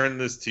can turn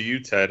this to you,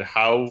 Ted,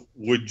 how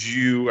would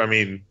you? I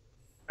mean,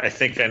 I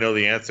think I know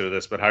the answer to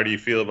this, but how do you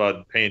feel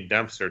about paying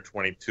Dempster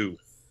 $22?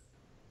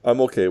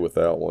 I'm okay with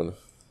that one.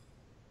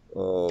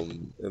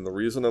 And the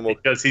reason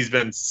because he's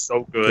been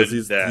so good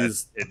it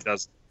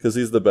does, because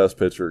he's the best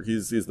pitcher.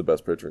 He's the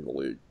best pitcher in the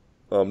league.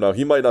 Now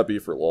he might not be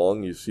for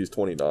long. He's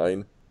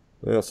 29,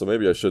 so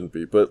maybe I shouldn't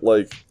be. But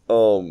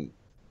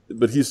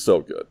but he's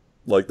so good.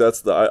 Like,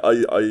 that's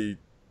the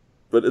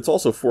But it's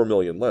also $4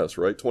 million less,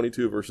 right?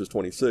 22 versus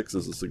 26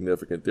 is a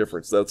significant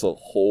difference. That's a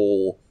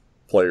whole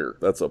player.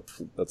 That's a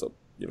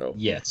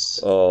Yes.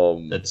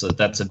 That's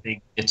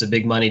a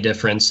big money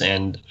difference,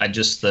 and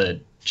just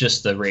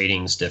the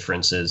ratings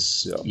difference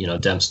is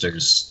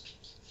Dempster's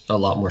a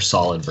lot more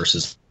solid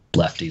versus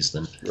lefties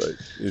than right.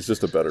 He's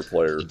just a better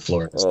player.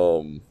 Flores.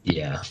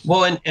 Yeah.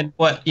 Well, and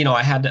what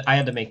I had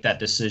to make that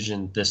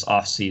decision this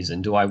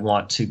offseason. Do I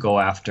want to go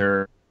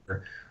after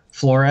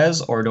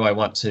Flores, or do I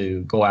want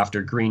to go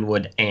after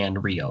Greenwood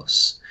and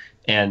Rios?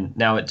 And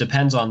now it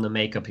depends on the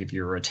makeup of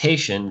your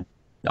rotation.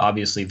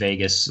 Obviously,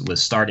 Vegas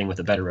was starting with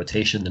a better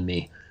rotation than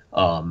me,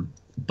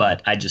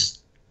 but I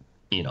just,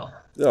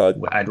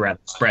 I'd rather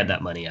spread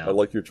that money out. I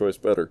like your choice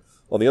better.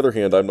 On the other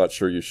hand, I'm not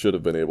sure you should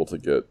have been able to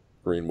get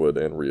Greenwood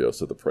and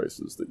Rios at the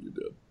prices that you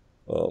did.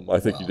 I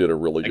think you did a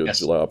really good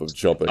job of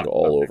jumping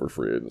all over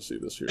free agency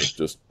this year.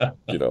 Just,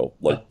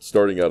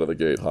 starting out of the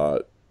gate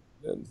hot.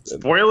 And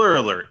spoiler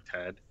alert,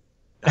 Ted.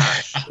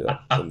 Yeah,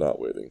 and not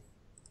waiting.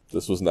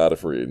 This was not a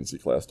free agency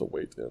class to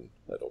wait in,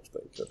 I don't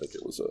think. I think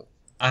it was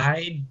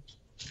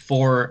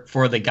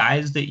for the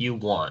guys that you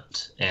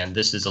want, and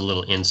this is a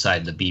little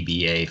inside the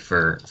BBA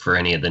for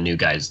any of the new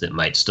guys that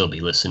might still be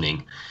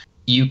listening,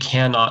 you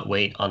cannot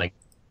wait on a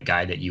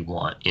guy that you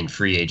want in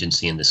free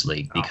agency in this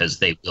league, because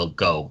they will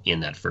go in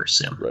that first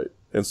sim. Right.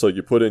 And so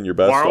you put in your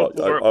best.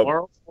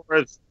 Mauro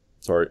Flores.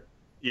 Sorry.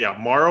 Yeah,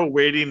 Mauro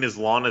waiting as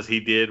long as he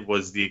did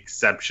was the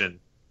exception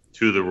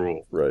to the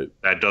rule. Right.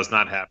 That does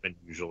not happen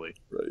usually.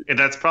 Right. And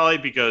that's probably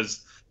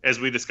because, as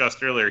we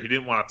discussed earlier, he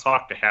didn't want to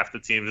talk to half the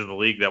teams in the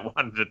league that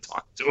wanted to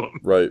talk to him.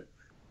 Right.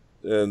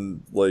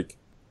 And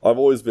I've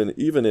always been,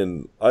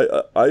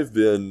 I've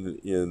been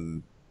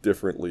in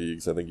different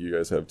leagues. I think you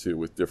guys have too,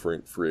 with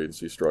different free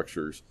agency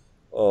structures.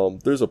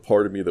 There's a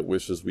part of me that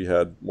wishes we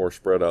had more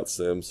spread out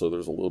sims, so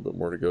there's a little bit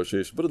more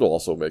negotiation, but it'll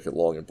also make it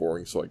long and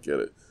boring, so I get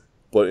it.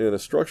 But in a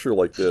structure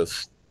like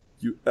this,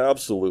 you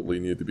absolutely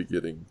need to be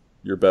getting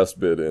your best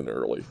bid in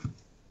early.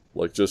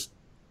 Just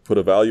put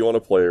a value on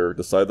a player,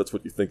 decide that's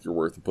what you think you're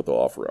worth, and put the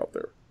offer out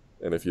there.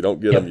 And if you don't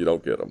get them, you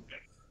don't get them.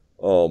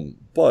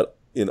 But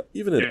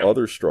even in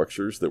other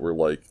structures that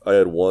were I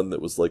had one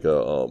that was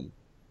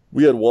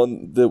we had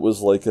one that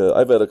was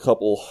I've had a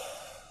couple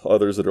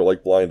others that are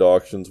like blind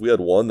auctions. We had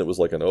one that was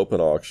like an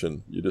open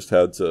auction. You just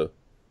had to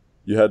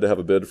have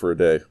a bid for a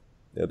day.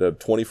 You had to have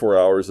 24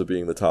 hours of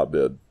being the top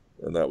bid,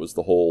 and that was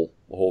the whole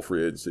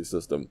free agency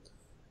system.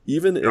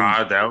 Even in,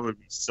 God, that would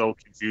be so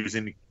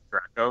confusing to keep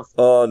track of.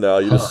 Oh no,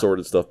 you just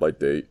sorted stuff by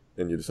date,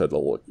 and you just had to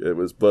look. It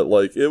was, but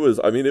like it was.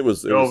 I mean, it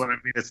was. No, but I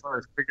mean, as far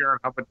as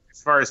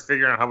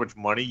figuring out how much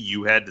money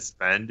you had to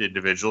spend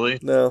individually.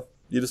 No,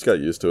 you just got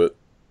used to it.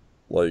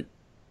 Like,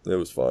 it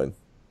was fine.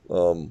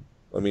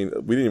 I mean,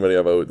 we didn't even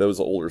have that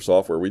was older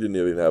software. We didn't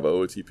even have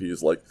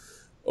OOTPs like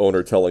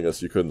owner telling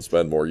us you couldn't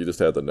spend more. You just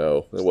had to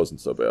know. It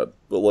wasn't so bad.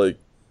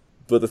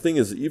 But the thing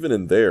is, even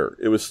in there,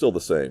 it was still the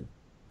same.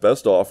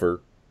 Best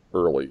offer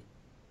early.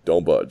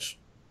 Don't budge.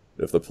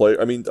 If the player,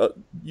 I mean,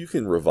 you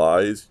can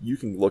revise. You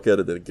can look at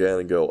it again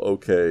and go,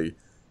 okay,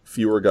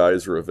 fewer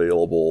guys are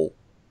available.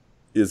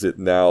 Is it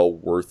now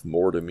worth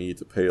more to me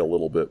to pay a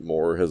little bit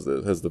more? Has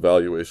the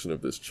valuation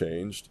of this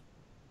changed?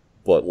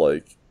 But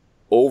like,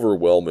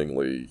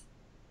 overwhelmingly,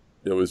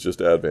 it was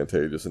just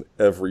advantageous in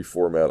every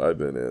format I've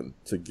been in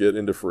to get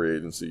into free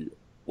agency.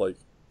 Like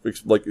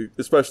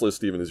especially,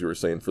 Steven, as you were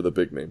saying, for the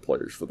big name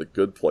players, for the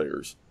good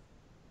players,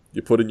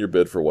 you put in your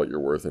bid for what you're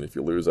worth, and if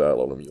you lose out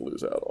on them, you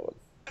lose out on them.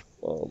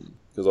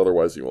 Because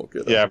otherwise you won't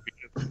get it. Yeah.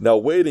 Now,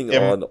 waiting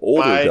on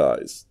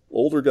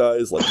older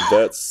guys like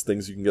vets,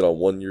 things you can get on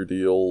 1-year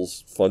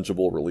deals,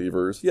 fungible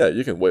relievers. Yeah,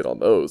 you can wait on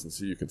those and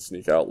see you can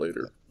sneak out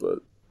later, but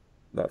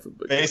not for the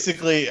big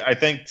Basically, players. I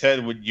think,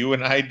 Ted, what you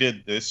and I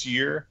did this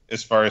year,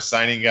 as far as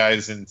signing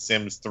guys in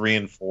Sims 3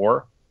 and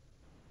 4,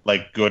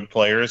 like good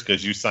players,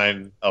 because you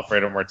signed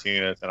Alfredo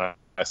Martinez and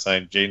I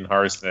signed Jaden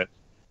Harsnett.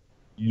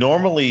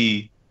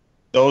 Normally,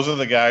 those are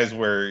the guys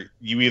where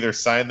you either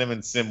sign them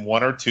in Sim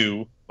 1 or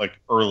 2, like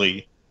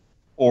early,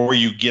 or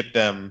you get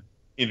them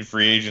in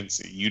free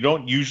agency. You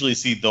don't usually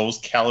see those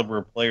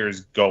caliber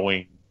players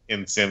going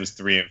in Sims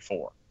 3 and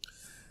 4.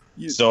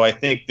 So I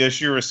think this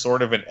year is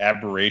sort of an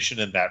aberration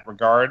in that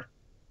regard.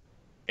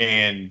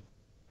 And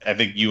I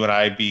think you and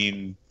I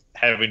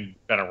having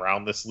been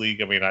around this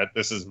league, I mean,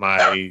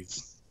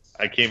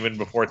 I came in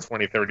before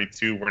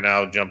 2032. We're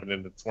now jumping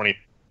into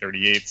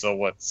 2038. So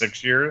what,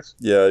 6 years?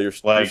 Yeah, you're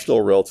still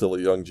a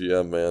relatively young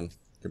GM, man,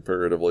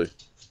 comparatively.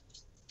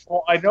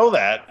 Well, I know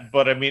that,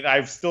 but I mean,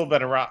 I've still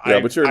been around. Yeah,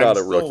 but you're not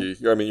a rookie.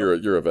 I mean,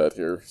 you're a vet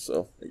here,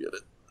 so I get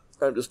it.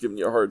 I'm just giving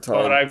you a hard time.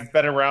 But I've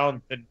been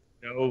around to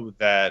know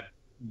that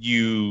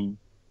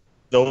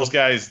those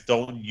guys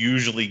don't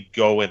usually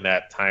go in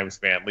that time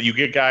span. But you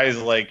get guys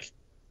like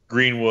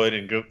Greenwood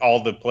and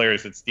all the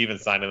players that Steven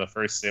signed in the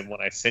first sim.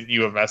 When I sent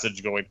you a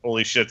message going,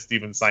 "Holy shit,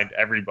 Steven signed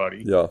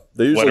everybody." Yeah,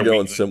 they usually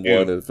go in Sim 1,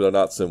 and if they're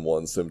not Sim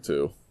 1, Sim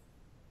 2,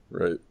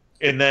 right?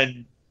 And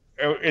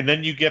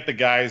then you get the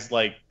guys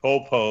like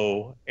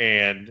Popo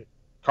and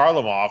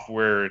Karlamov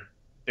where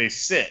they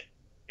sit,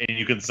 and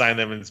you can sign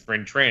them in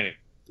spring training.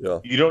 Yeah.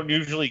 You don't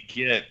usually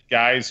get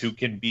guys who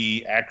can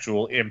be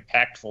actual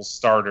impactful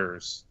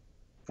starters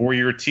for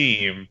your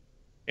team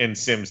in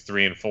Sims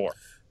 3 and 4.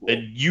 It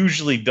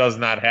usually does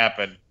not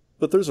happen.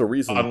 But there's a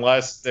reason.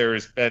 Unless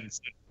there's been...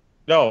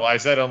 No, I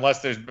said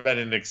unless there's been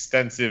an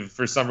extensive...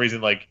 For some reason,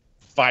 like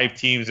 5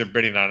 teams are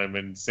bidding on him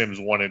in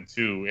Sims 1 and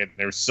 2, and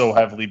they're so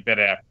heavily bid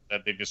after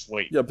that they just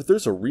wait. Yeah, but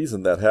there's a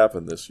reason that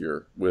happened this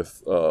year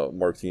with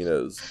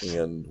Martinez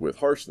and with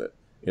Harsnett.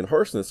 In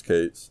Harsnett's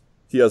case,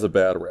 he has a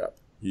bad rap.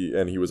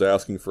 He was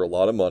asking for a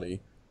lot of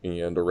money,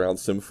 and around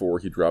Sim 4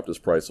 he dropped his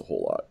price a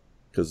whole lot,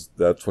 because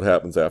that's what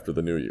happens after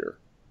the new year.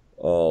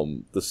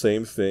 The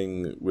same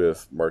thing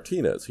with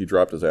Martinez. He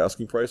dropped his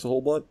asking price a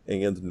whole bunch,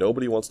 and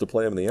nobody wants to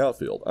play him in the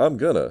outfield. I'm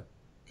gonna,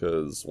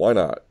 because why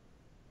not?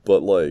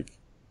 But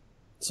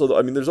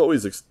I mean, there's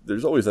always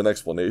an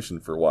explanation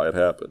for why it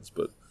happens.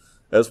 But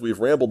as we've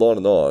rambled on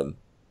and on,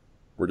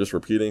 we're just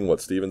repeating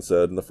what Steven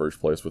said in the first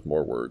place with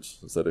more words.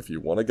 Is that if you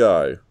want a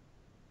guy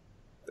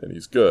and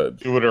he's good,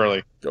 do it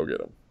early. Go get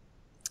him.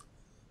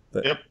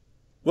 Yep.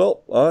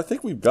 Well, I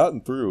think we've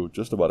gotten through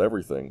just about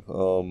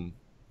everything.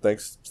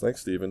 Thanks,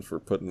 Steven, for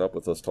putting up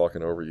with us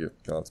talking over you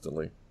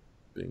constantly,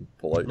 being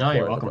polite and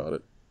quiet about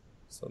it.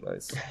 So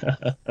nice.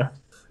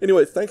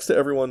 Anyway, thanks to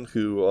everyone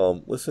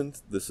who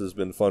listened. This has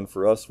been fun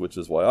for us, which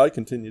is why I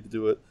continue to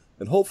do it.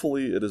 And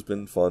hopefully it has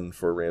been fun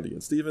for Randy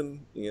and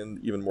Steven, and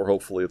even more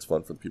hopefully it's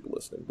fun for the people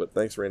listening. But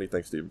thanks, Randy.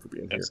 Thanks, Steven, for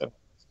being here.